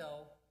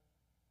window,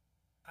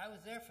 I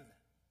was there for them.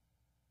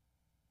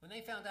 When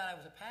they found out I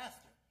was a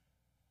pastor,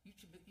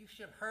 you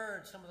should have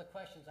heard some of the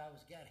questions I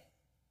was getting.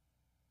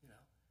 You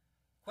know,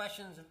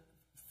 questions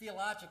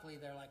theologically,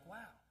 they're like,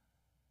 wow.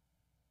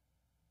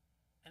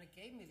 And it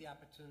gave me the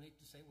opportunity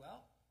to say,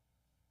 well,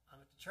 I'm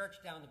at the church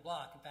down the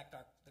block. In fact,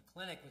 the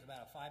clinic was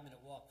about a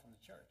 5-minute walk from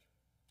the church.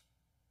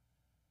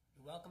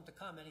 You're welcome to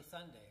come any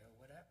Sunday or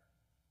whatever.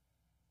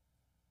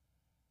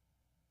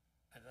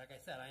 And like I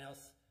said, I know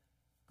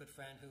a good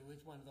friend who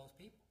is one of those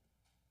people.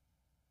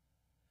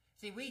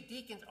 See, we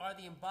deacons are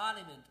the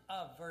embodiment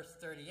of verse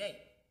 38.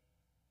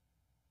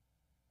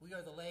 We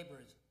are the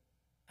laborers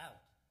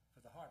out for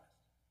the harvest.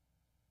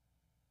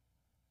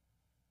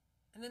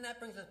 And then that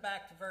brings us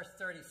back to verse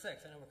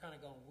 36. I know we're kind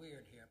of going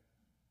weird here.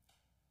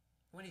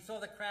 When he saw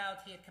the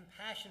crowds, he had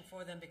compassion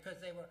for them because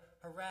they were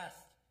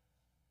harassed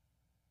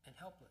and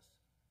helpless.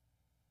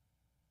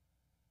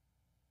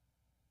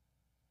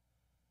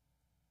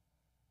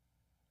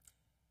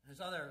 There's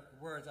other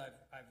words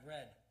I've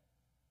read.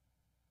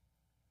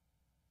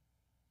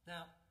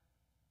 Now,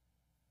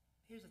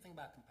 here's the thing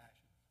about compassion.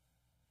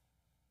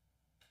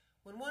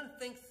 When one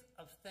thinks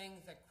of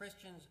things that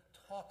Christians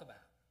talk about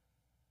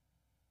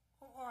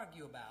or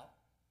argue about,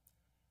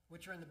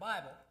 which are in the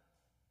Bible,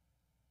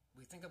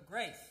 we think of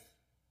grace.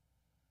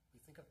 We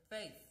think of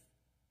faith.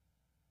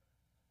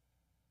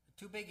 The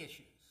two big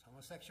issues,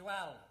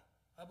 homosexuality,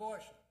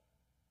 abortion.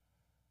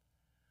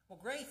 Well,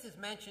 grace is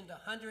mentioned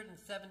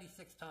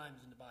 176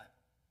 times in the Bible.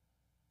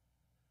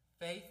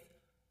 Faith,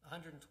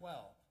 112.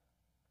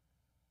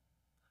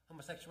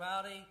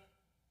 Homosexuality,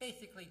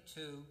 basically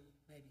 2,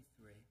 maybe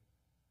 3.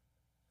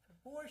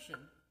 Abortion,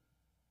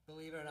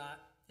 believe it or not,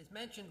 is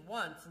mentioned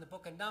once in the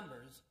book of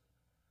Numbers.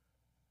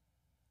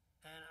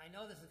 And I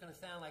know this is going to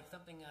sound like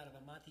something out of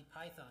a Monty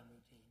Python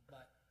routine,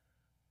 but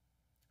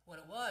what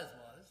it was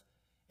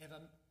if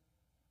a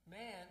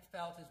man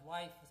felt his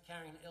wife was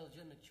carrying an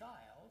illegitimate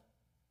child,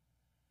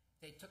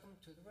 they took him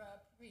to the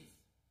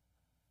Frieze.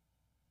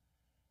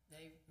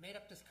 They made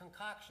up this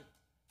concoction,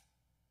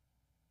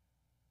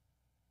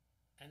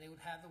 and they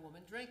would have the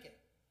woman drink it.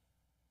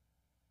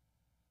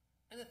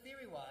 And the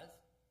theory was,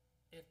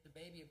 if the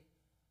baby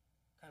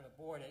kind of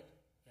aborted,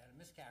 he had a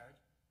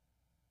miscarriage,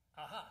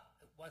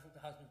 it wasn't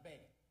the husband's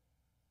baby.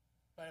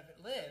 But if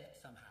it lived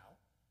somehow,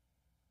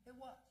 it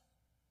was.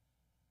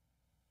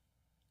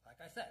 Like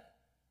I said,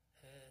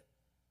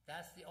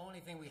 that's the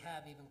only thing we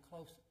have even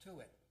close to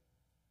it.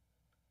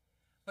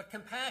 But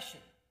compassion,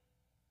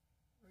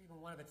 or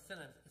even one of its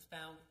synonyms, is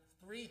found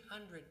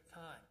 300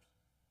 times.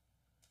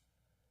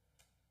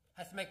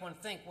 Has to make one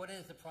think, what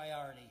is the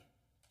priority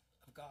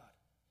of God?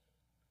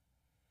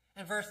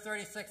 And verse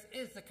 36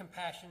 is the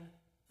compassion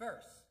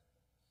verse.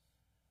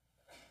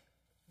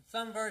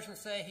 Some versions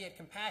say he had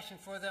compassion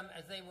for them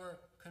as they were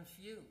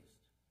confused,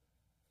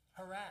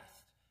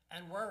 harassed,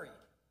 and worried.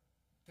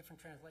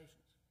 Different translations.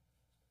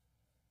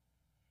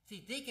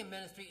 See, deacon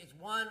ministry is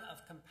one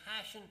of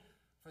compassion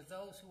for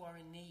those who are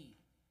in need,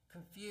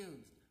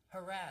 confused,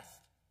 harassed,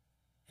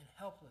 and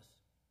helpless.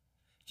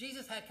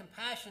 Jesus had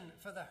compassion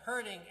for the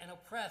hurting and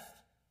oppressed.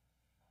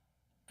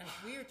 And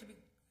if we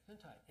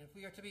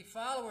are to be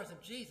followers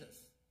of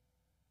Jesus,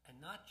 and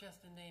not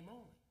just in name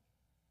only,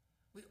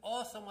 we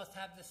also must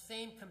have the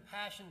same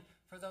compassion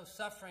for those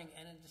suffering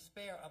and in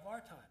despair of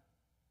our time.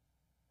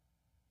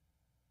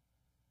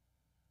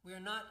 We are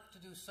not to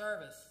do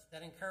service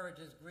that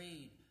encourages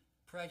greed,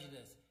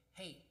 prejudice,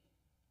 hate,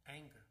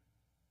 anger.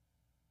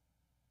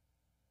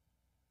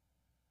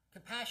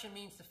 Compassion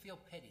means to feel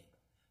pity,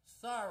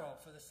 sorrow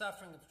for the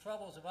suffering of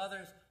troubles of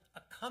others,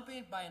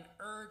 accompanied by an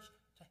urge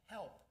to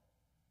help.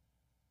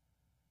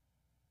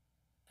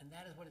 And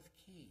that is what is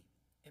key.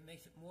 It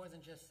makes it more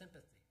than just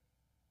sympathy.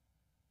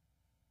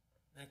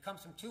 And it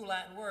comes from 2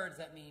 Latin words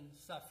that mean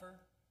suffer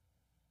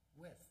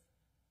with.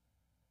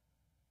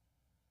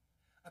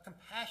 A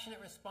compassionate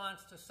response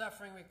to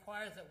suffering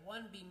requires that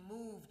one be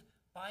moved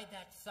by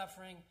that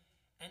suffering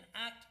and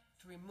act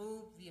to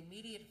remove the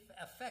immediate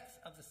effects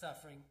of the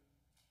suffering,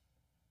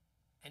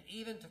 and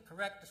even to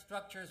correct the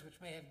structures which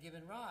may have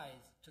given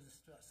rise to the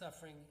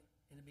suffering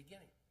in the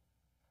beginning.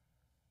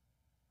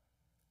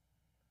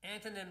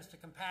 Antonyms to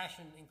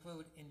compassion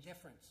include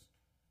indifference,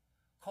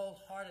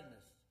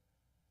 cold-heartedness,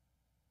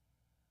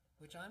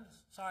 which I'm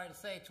sorry to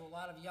say to a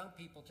lot of young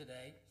people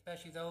today,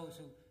 especially those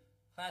who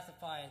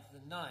classify as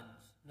the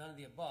nuns, none of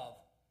the above,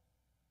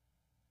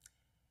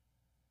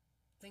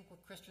 think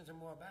what Christians are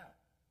more about.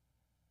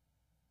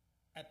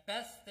 At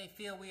best, they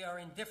feel we are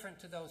indifferent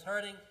to those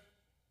hurting.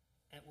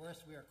 At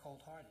worst, we are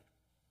cold-hearted.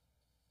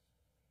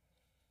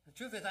 The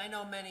truth is, I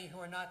know many who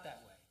are not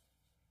that way.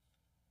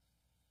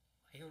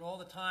 I hear it all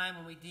the time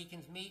when we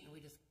deacons meet and we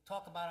just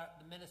talk about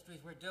the ministries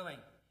we're doing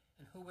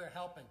and who we're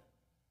helping.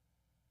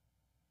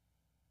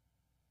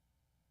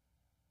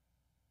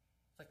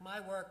 It's like my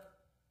work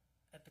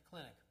at the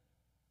clinic.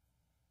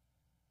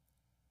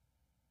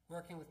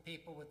 Working with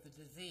people with the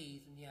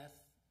disease, and yes,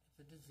 it's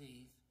a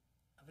disease,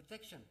 of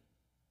addiction.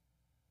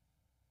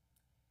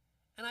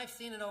 And I've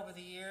seen it over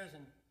the years,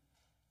 and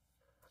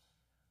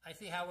I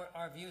see how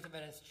our views of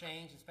it has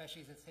changed,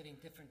 especially as it's hitting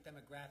different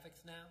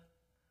demographics now.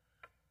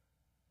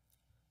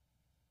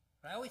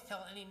 But I always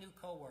tell any new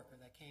coworker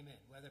that came in,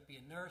 whether it be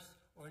a nurse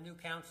or a new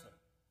counselor,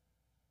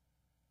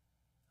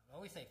 I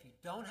always say, if you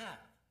don't have,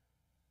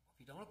 if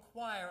you don't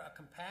acquire a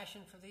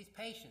compassion for these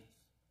patients,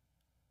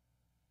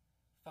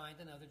 find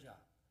another job.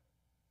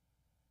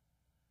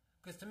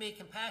 Because to me,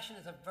 compassion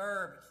is a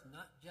verb, it's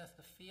not just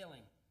a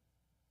feeling.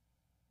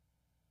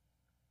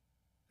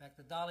 In fact,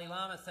 the Dalai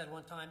Lama said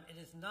one time, it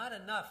is not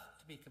enough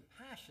to be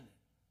compassionate.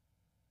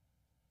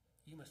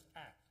 You must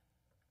act.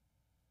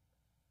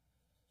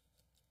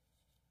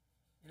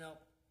 You know,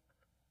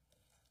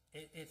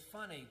 it's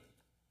funny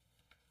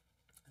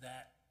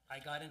that I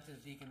got into the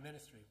deacon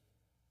ministry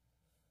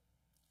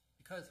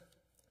because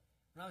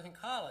when I was in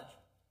college,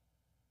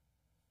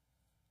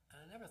 and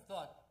I never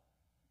thought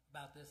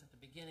about this at the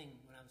beginning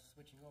when I was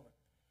switching over.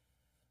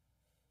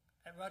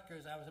 At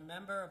Rutgers, I was a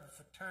member of a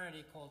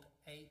fraternity called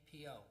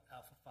APO,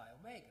 Alpha Phi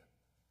Omega.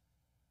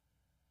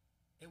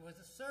 It was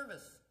a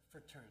service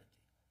fraternity.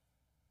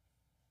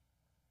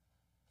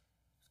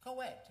 It was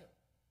co-ed, too.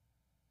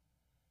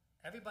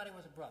 Everybody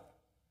was a brother.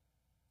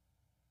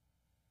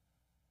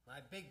 My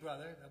big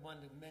brother, the one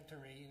that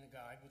mentored me in the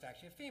guide, was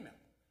actually a female.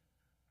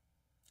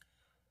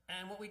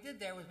 And what we did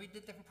there was we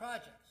did different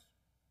projects.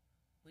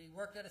 We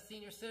worked at a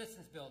senior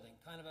citizens building,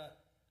 kind of a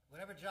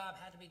whatever job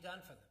had to be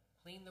done for them.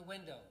 Clean the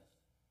windows,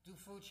 do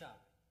food shopping.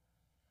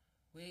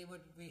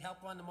 We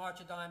helped run the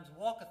March of Dimes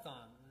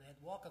walkathon. And they had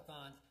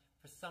walkathons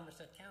for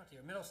Somerset County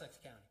or Middlesex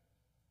County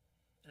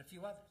and a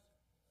few others.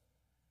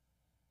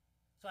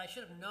 So I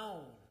should have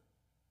known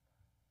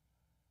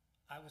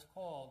I was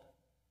called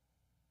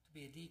to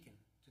be a deacon,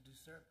 to do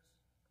service.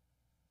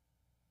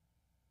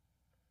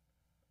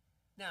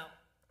 Now,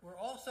 we're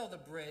also the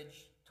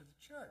bridge to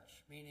the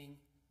church, meaning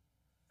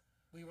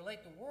we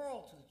relate the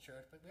world to the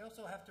church, but we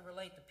also have to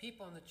relate the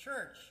people in the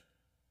church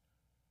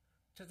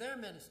to their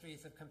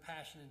ministries of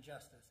compassion and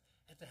justice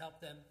and to help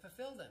them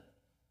fulfill them.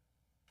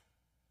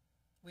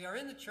 We are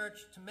in the church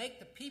to make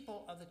the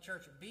people of the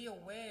church be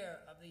aware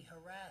of the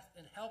harassed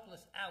and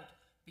helpless out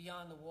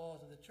beyond the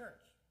walls of the church.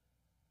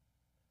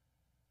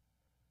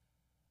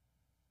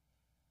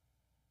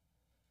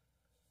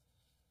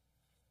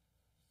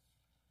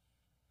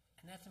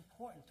 And that's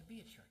important to be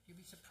a church. You'd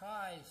be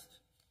surprised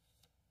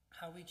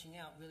how reaching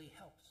out really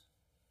helps.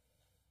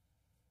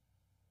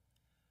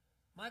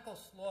 Michael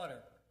Slaughter,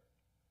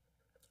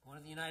 one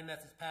of the United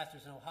Methodist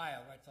pastors in Ohio,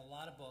 writes a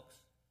lot of books,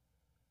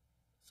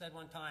 said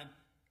one time,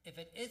 if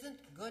it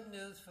isn't good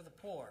news for the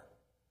poor,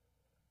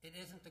 it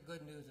isn't the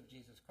good news of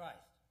Jesus Christ.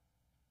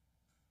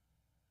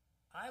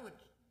 I would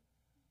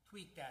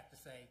tweak that to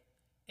say,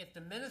 if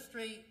the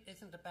ministry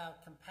isn't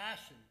about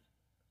compassion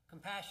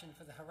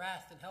for the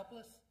harassed and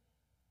helpless,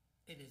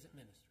 it isn't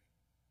ministry.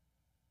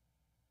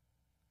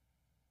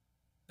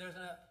 There's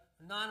an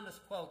anonymous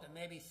quote that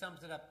maybe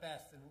sums it up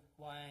best and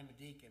why I'm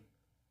a deacon.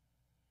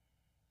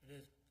 It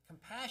is,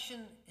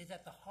 compassion is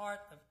at the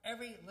heart of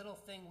every little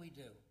thing we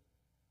do.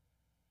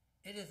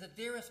 It is the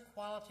dearest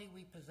quality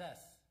we possess.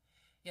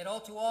 Yet all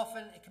too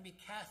often it can be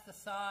cast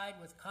aside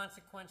with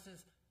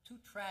consequences too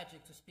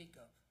tragic to speak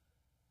of.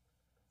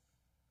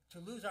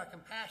 To lose our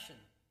compassion,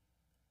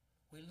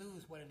 we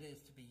lose what it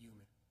is to be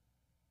human.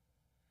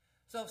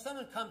 So if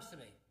someone comes to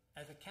me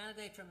as a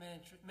candidate for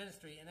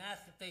ministry and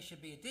asks if they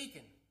should be a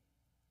deacon,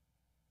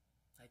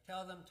 I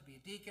tell them to be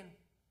a deacon,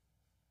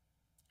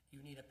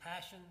 you need a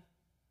passion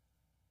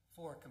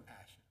for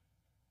compassion.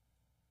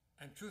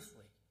 And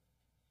truthfully,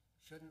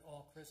 shouldn't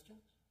all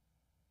Christians?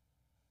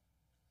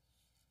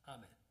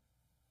 Amen.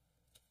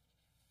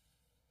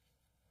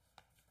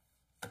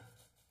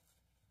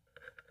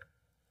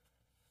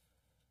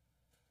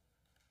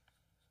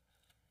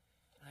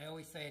 I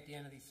always say at the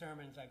end of these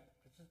sermons,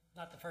 it's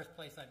not the first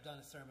place I've done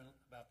a sermon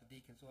about the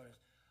deacon's orders.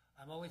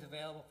 I'm always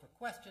available for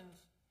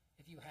questions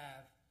if you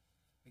have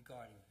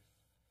regarding this.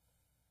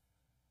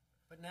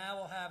 But now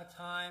we'll have a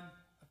time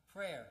of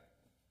prayer.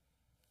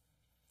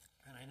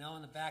 And I know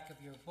in the back of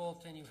your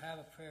bulletin you have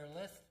a prayer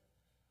list.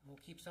 And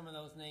we'll keep some of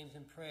those names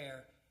in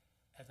prayer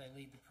as I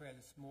lead the prayer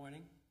this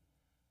morning.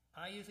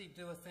 I usually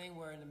do a thing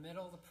where in the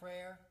middle of the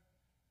prayer,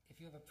 if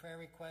you have a prayer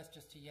request,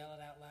 just to yell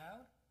it out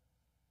loud.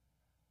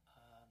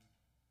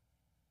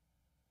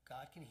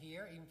 God can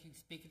hear, even if you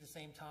speak at the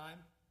same time.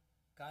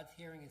 God's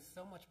hearing is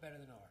so much better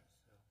than ours,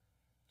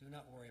 so do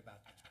not worry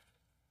about that.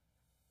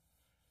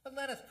 But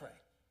let us pray.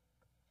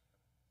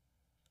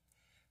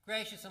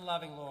 Gracious and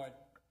loving Lord,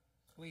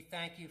 we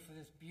thank you for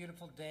this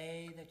beautiful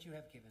day that you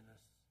have given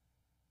us,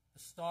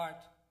 the start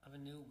of a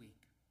new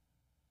week.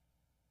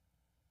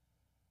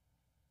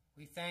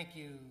 We thank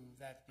you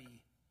that the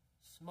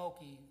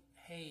smoky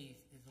haze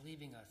is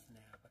leaving us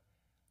now, but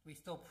we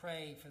still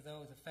pray for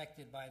those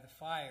affected by the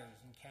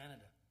fires in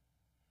Canada,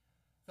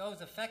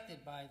 those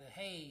affected by the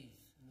haze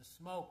and the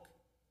smoke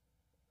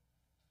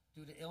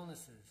due to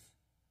illnesses.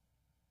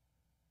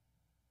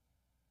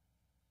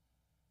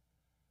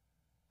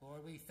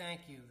 Lord, we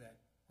thank you that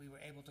we were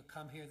able to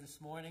come here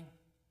this morning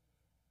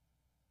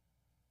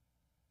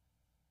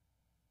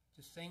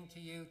to sing to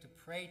you, to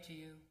pray to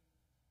you.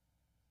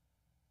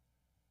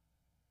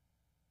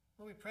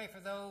 Lord, we pray for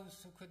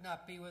those who could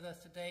not be with us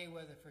today,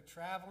 whether for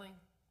traveling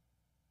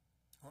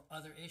or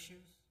other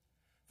issues,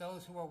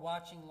 those who are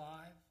watching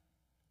live.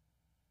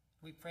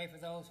 We pray for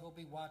those who will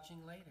be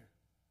watching later.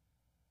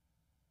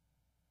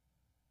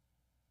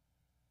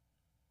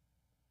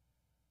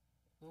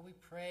 Lord, we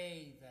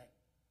pray that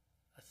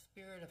a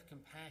spirit of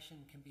compassion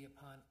can be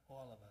upon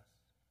all of us,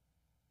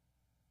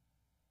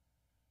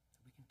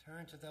 that we can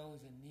turn to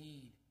those in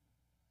need,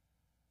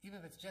 even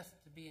if it's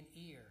just to be an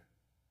ear.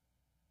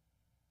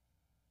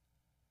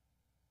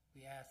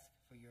 We ask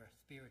for your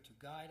Spirit to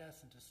guide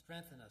us and to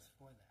strengthen us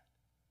for that.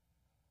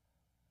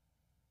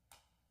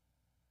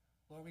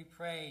 Lord, we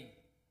pray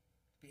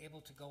to be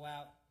able to go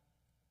out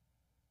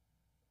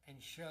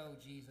and show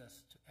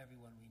Jesus to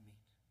everyone we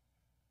meet.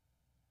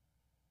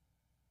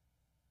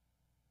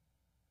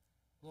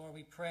 Lord,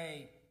 we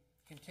pray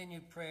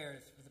continued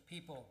prayers for the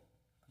people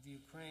of the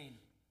Ukraine.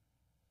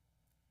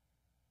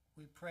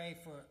 We pray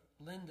for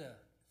Linda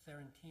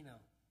Serentino,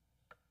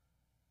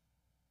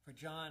 for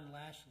John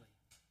Lashley,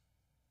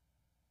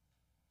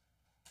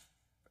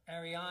 for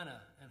Ariana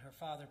and her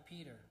father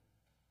Peter,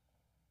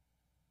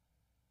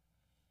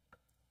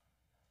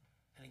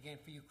 and again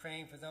for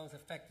Ukraine, for those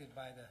affected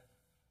by the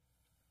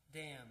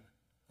dam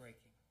breaking.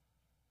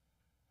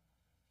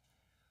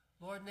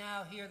 Lord,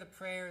 now hear the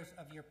prayers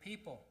of your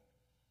people.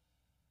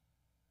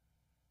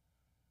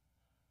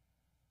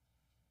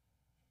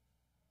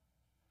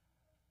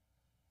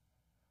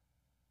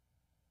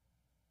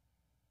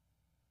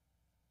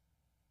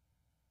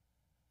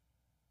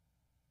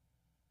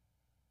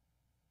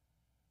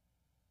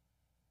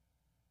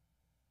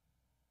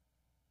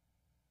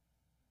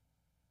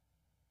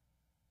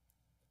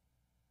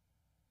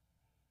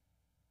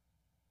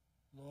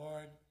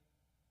 Lord,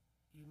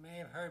 you may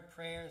have heard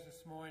prayers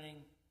this morning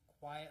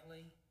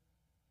quietly.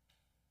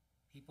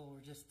 People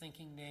were just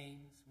thinking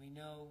names. We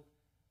know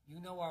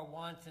you know our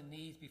wants and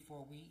needs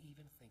before we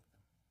even think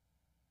them.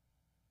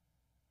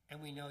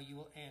 And we know you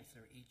will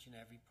answer each and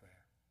every prayer.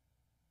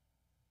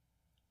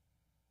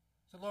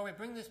 So Lord, we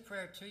bring this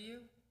prayer to you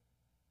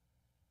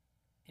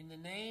in the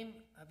name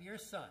of your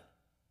Son,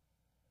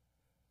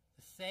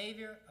 the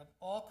Savior of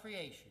all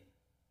creation,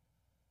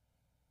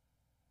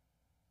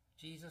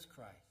 Jesus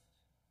Christ,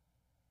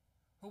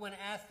 who, when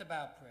asked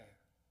about prayer,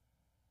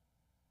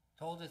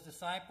 told his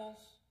disciples,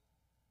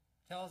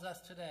 tells us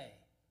today,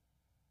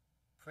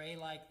 pray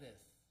like this,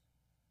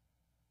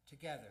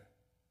 together.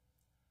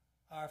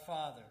 Our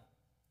Father,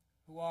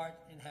 who art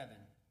in heaven,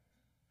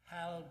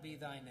 hallowed be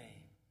thy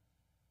name.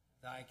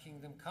 Thy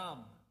kingdom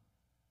come,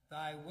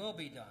 thy will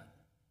be done,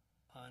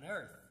 on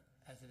earth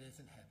as it is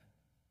in heaven.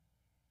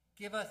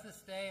 Give us this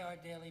day our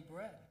daily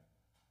bread,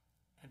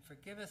 and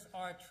forgive us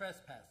our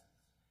trespasses,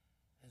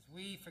 as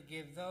we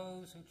forgive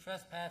those who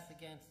trespass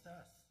against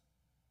us.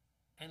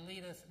 And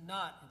lead us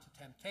not into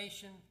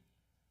temptation,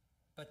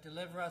 but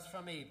deliver us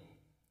from evil.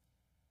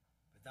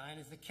 For thine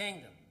is the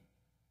kingdom,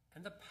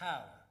 and the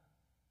power,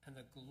 and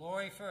the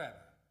glory forever.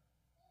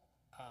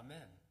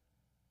 Amen.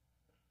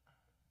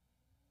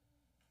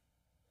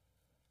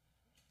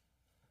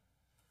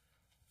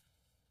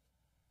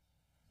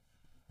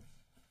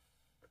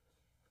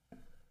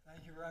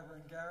 Thank you,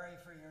 Reverend Gary,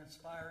 for your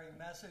inspiring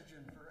message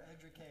and for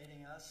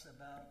educating us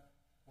about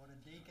what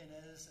a deacon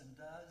is and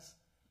does.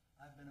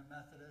 I've been a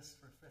Methodist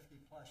for 50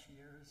 plus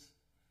years,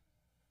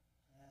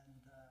 and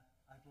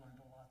I've learned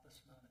a lot this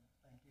morning.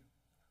 Thank you.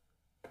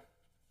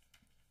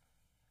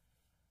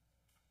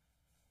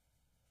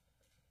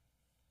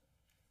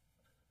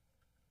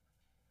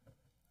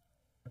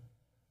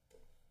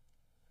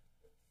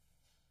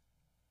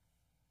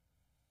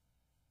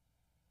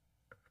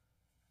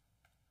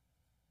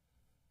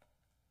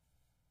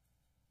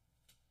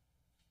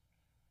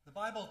 The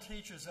Bible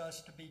teaches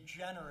us to be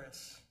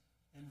generous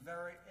in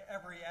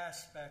every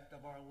aspect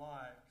of our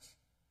lives.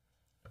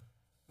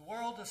 The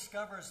world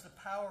discovers the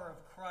power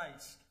of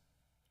Christ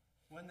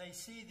when they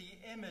see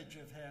the image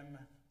of him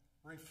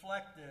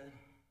reflected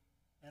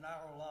in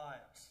our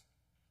lives.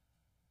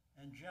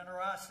 And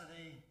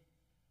generosity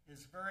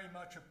is very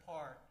much a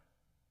part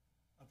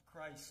of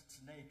Christ's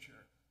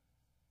nature.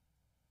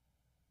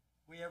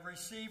 We have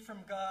received from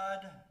God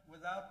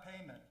without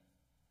payment.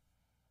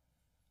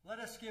 Let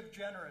us give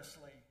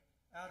generously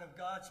out of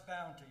God's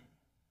bounty,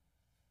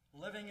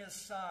 living as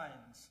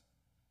signs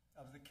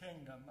of the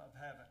kingdom of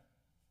heaven.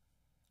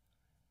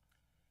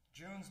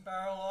 June's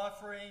barrel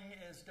offering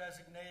is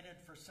designated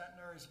for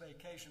Centenary's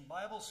Vacation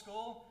Bible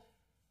School,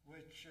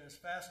 which is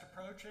fast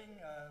approaching.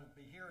 It'll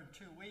be here in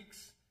 2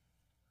 weeks.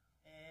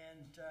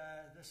 And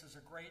this is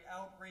a great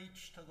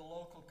outreach to the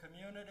local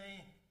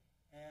community.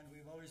 And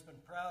we've always been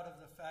proud of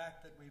the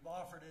fact that we've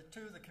offered it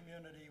to the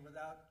community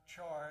without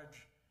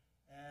charge.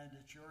 And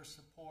it's your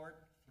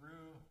support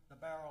through the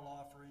barrel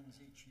offerings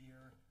each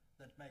year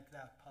that make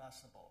that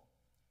possible.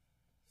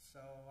 So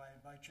I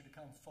invite you to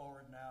come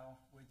forward now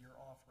with your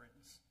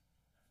offerings.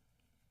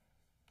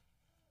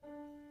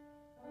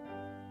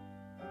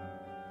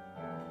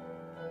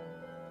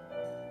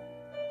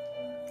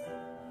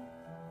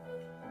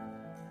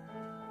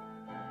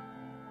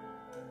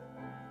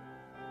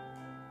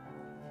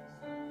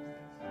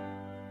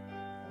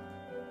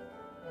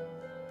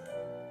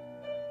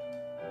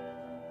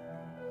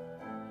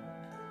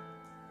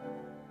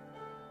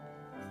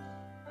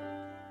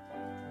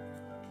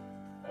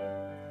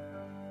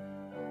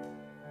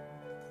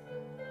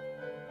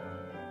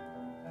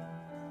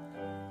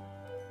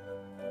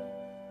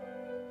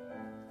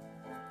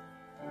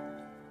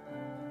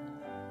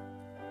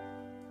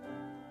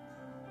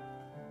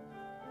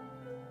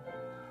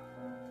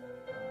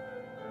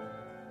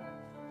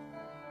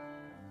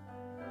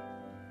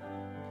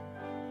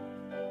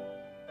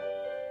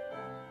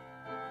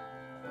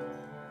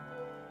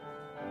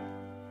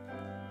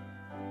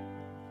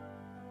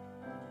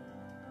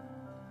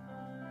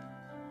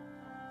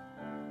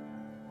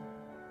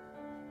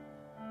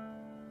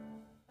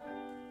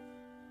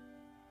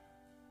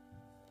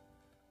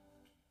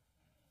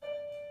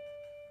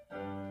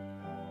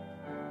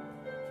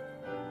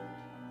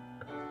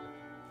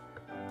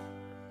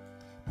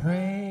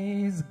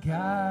 Praise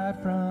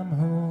God from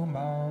whom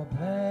all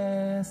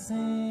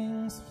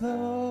blessings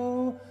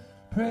flow.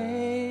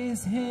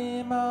 Praise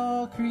Him,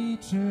 all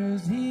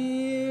creatures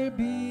here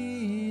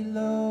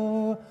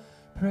below.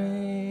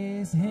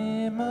 Praise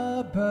Him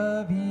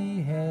above,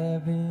 ye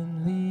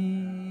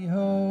heavenly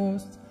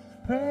hosts.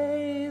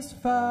 Praise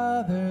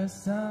Father,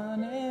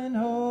 Son, and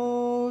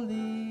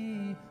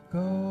Holy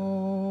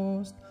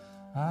Ghost.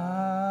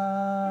 Amen.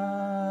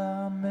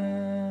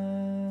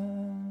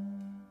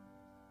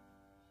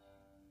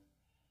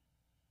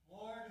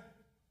 Lord,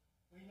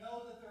 we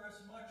know that there is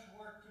much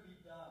work to be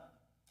done,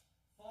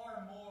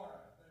 far more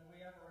than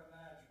we ever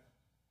imagined.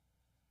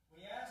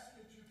 We ask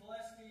that you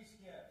bless these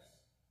gifts,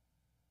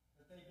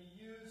 that they be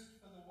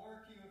used for the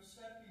work you have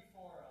set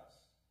before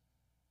us,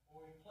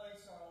 for we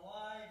place our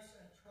lives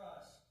and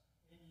trust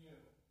in you.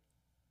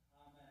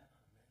 Amen.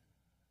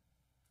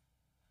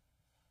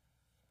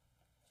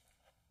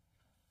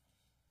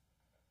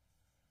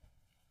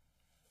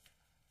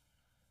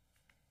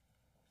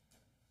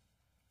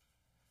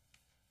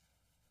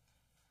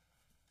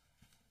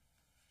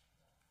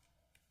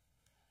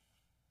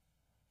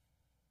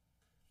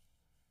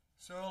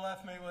 Sue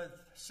left me with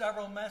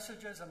several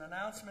messages and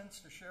announcements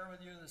to share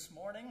with you this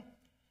morning.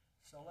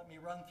 So let me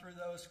run through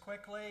those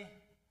quickly.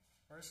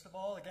 First of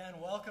all, again,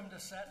 welcome to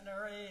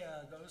Centenary,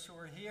 those who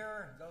are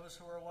here, those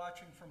who are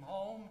watching from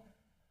home.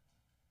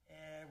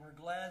 And we're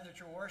glad that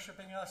you're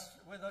worshiping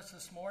with us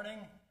this morning.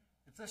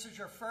 If this is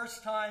your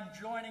first time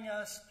joining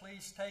us,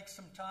 please take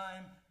some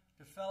time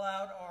to fill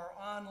out our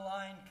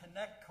online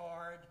Connect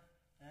card,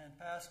 and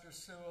Pastor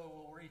Sue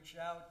will reach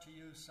out to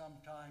you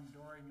sometime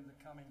during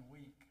the coming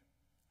week.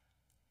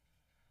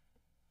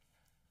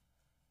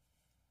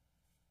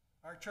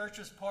 Our church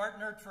has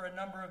partnered for a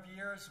number of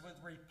years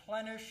with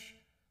Replenish,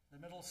 the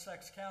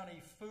Middlesex County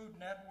Food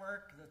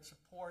Network that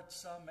supports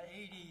some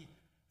 80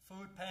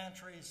 food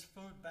pantries,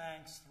 food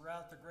banks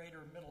throughout the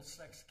greater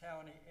Middlesex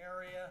County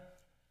area.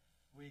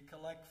 We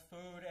collect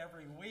food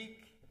every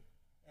week,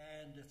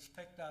 and it's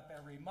picked up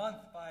every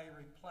month by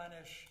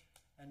Replenish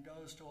and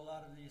goes to a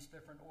lot of these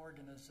different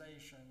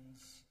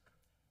organizations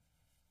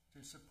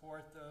to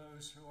support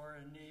those who are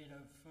in need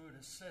of food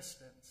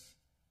assistance.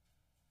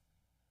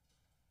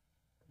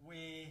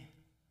 We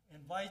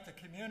invite the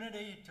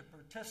community to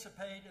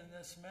participate in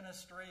this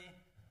ministry,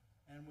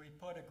 and we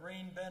put a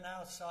green bin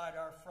outside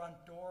our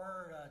front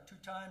door 2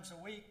 times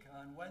a week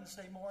on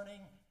Wednesday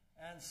morning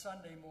and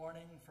Sunday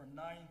morning from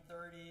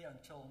 9:30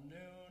 until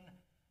noon,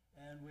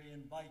 and we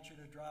invite you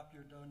to drop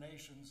your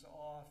donations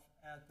off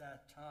at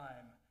that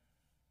time.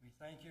 We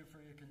thank you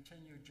for your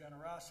continued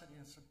generosity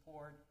and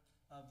support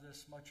of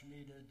this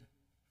much-needed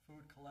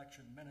food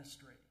collection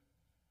ministry.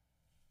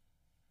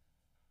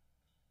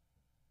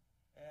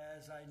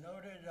 As I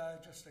noted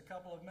just a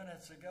couple of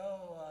minutes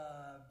ago,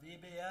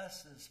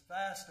 VBS is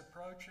fast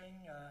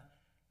approaching.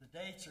 The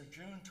dates are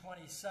June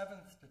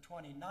 27th to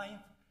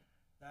 29th.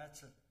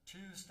 That's a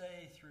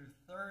Tuesday through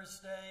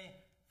Thursday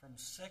from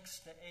 6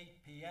 to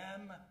 8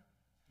 p.m.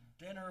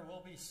 Dinner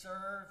will be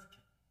served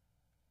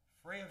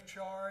free of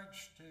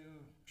charge to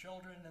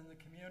children in the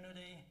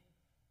community.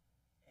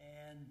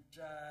 And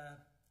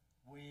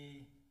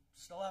we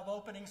still have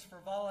openings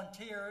for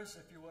volunteers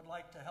if you would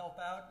like to help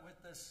out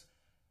with this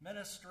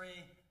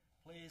ministry.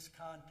 please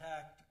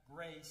contact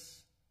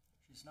Grace.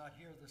 She's not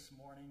here this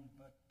morning,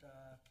 but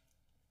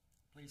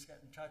please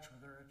get in touch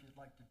with her if you'd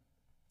like to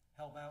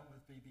help out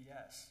with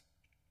VBS.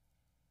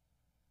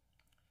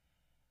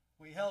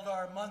 We held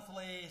our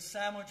monthly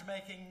sandwich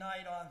making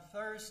night on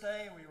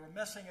Thursday. We were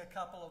missing a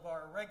couple of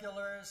our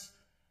regulars,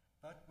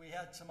 but we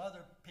had some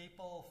other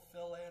people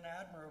fill in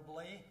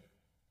admirably,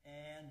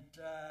 and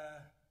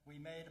we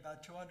made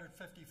about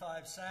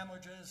 255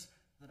 sandwiches.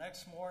 The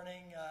next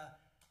morning,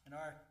 in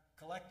our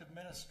collective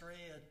ministry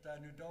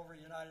at New Dover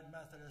United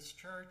Methodist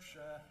Church,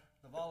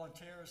 the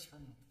volunteers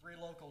from 3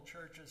 local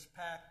churches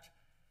packed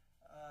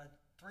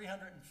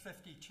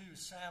 352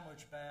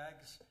 sandwich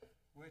bags,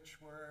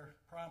 which were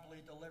promptly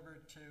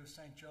delivered to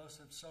St.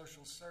 Joseph's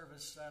Social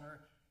Service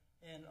Center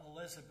in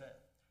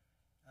Elizabeth.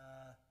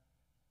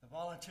 The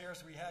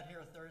volunteers we had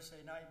here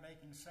Thursday night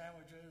making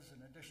sandwiches,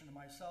 in addition to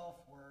myself,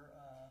 were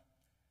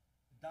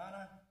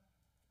Donna,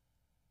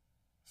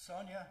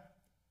 Sonia,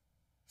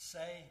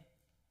 Say,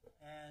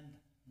 and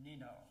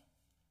Nino.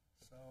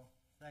 So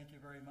thank you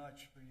very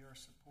much for your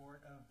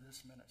support of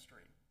this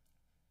ministry.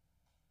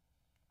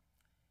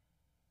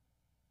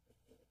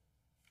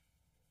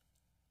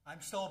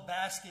 I'm still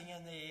basking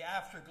in the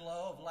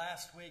afterglow of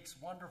last week's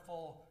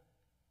wonderful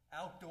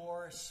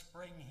outdoor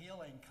spring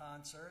healing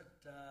concert.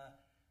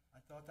 I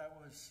thought that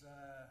was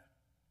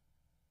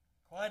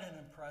quite an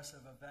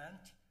impressive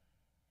event,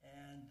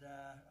 and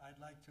I'd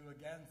like to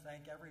again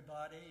thank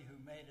everybody who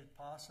made it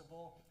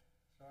possible,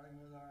 starting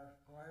with our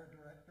choir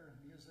director,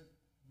 music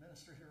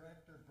ministry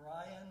director,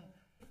 Brian,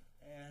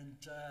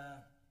 and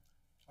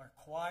our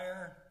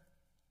choir,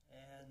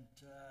 and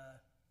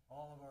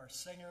all of our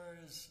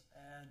singers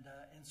and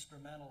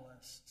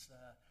instrumentalists.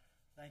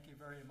 Thank you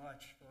very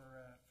much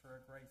for a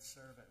great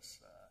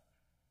service.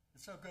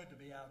 It's so good to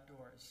be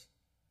outdoors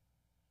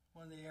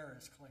when the air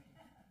is clean.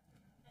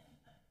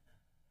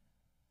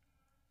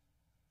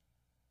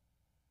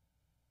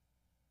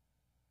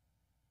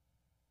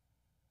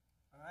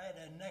 All right,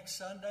 and next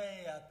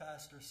Sunday,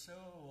 Pastor Sue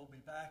will be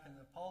back in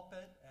the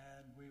pulpit,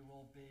 and we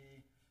will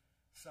be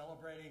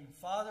celebrating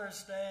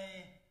Father's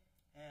Day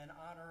and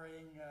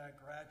honoring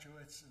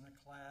graduates in the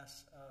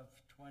class of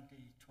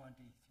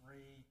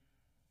 2023,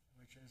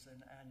 which is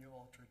an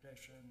annual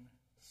tradition,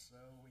 so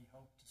we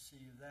hope to see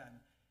you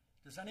then.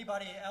 Does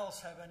anybody else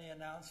have any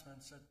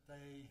announcements that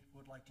they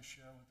would like to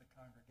share with the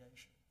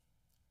congregation?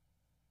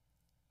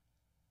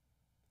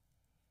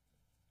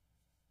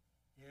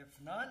 If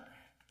not,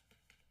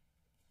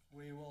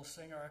 we will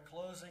sing our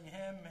closing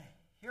hymn,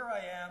 Here I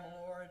Am,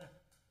 Lord,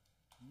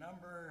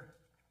 number,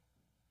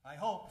 I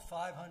hope,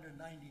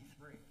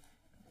 593.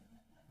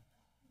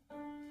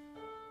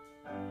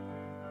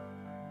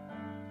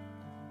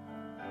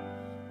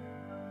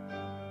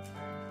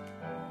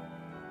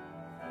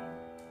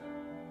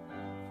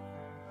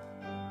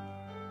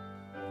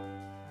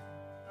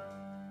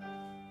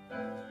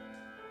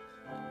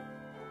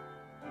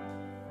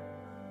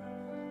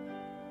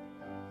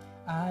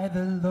 I,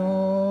 the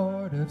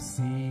Lord of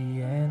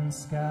sea and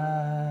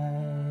sky,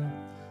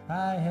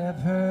 I have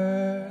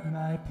heard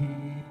my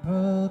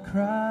people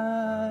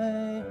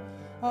cry,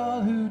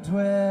 all who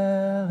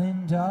dwell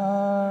in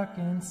dark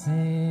and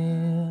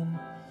sin,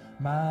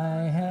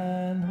 my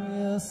hand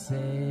will save.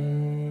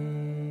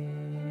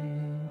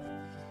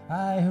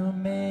 I who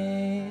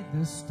made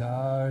the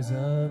stars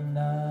of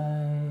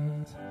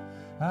night,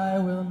 I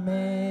will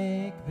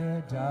make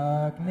their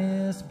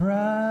darkness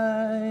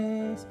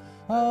bright.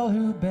 All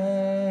who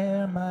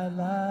bear my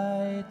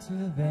light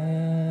to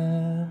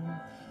them,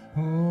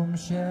 whom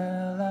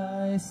shall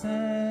I send?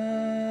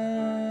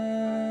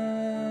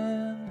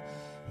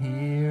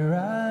 Here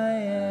I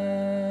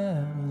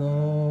am,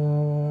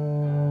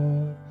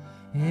 Lord.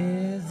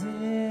 Is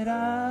it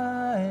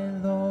I,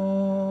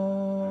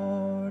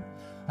 Lord?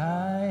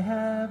 I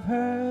have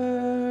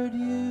heard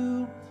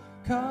you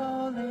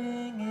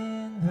calling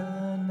in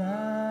the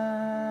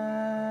night.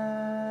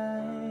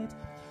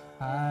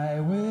 I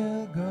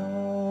will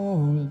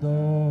go,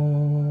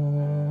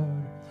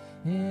 Lord,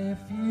 if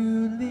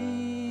you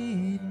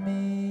lead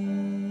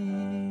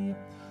me.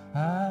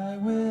 I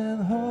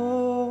will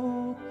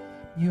hold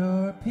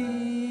your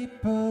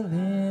people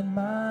in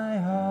my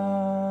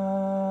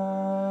heart.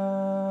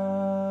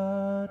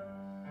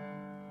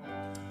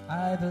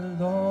 I, the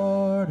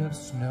Lord of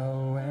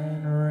snow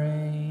and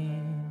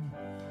rain,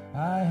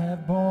 I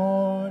have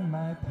borne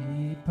my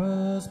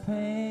people's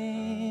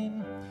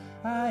pain.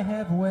 I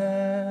have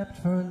wept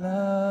for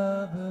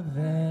love of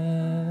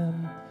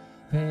them,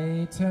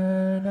 they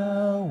turn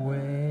away.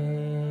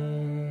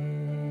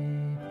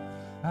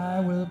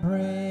 I will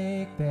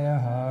break their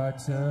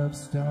hearts of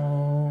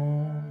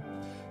stone,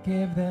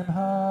 give them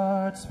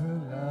hearts for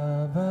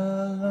love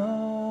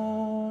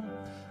alone.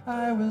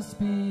 I will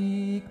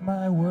speak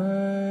my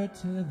word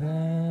to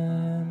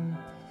them,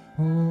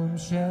 whom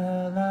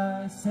shall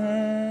I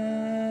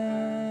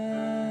send?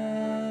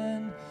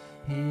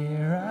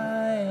 Here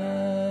I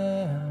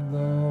am,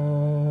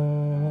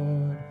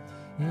 Lord.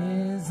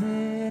 Is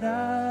it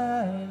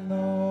I,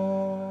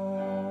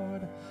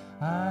 Lord?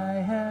 I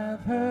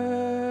have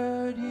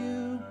heard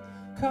you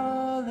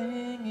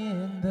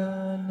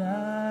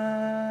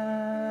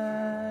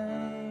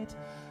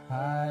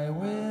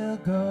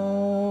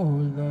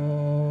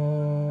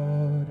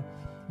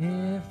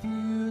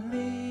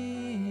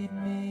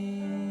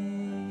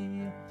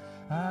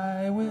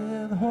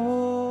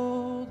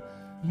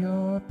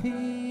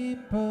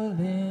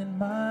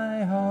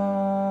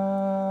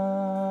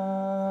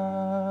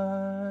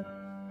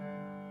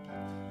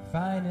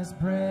finest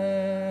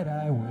bread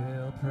I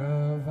will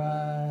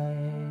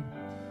provide,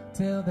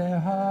 till their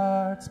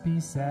hearts be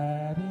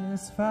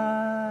satisfied.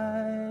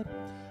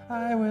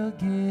 I will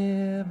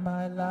give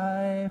my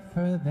life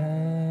for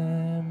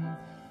them,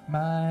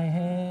 my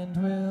hand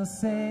will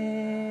save.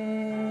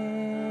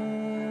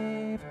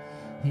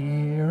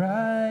 Here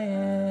I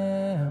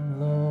am,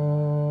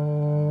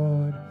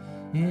 Lord,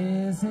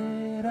 is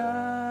it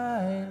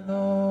I,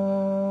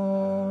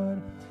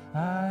 Lord?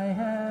 I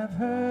have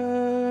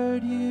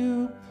heard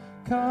you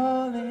call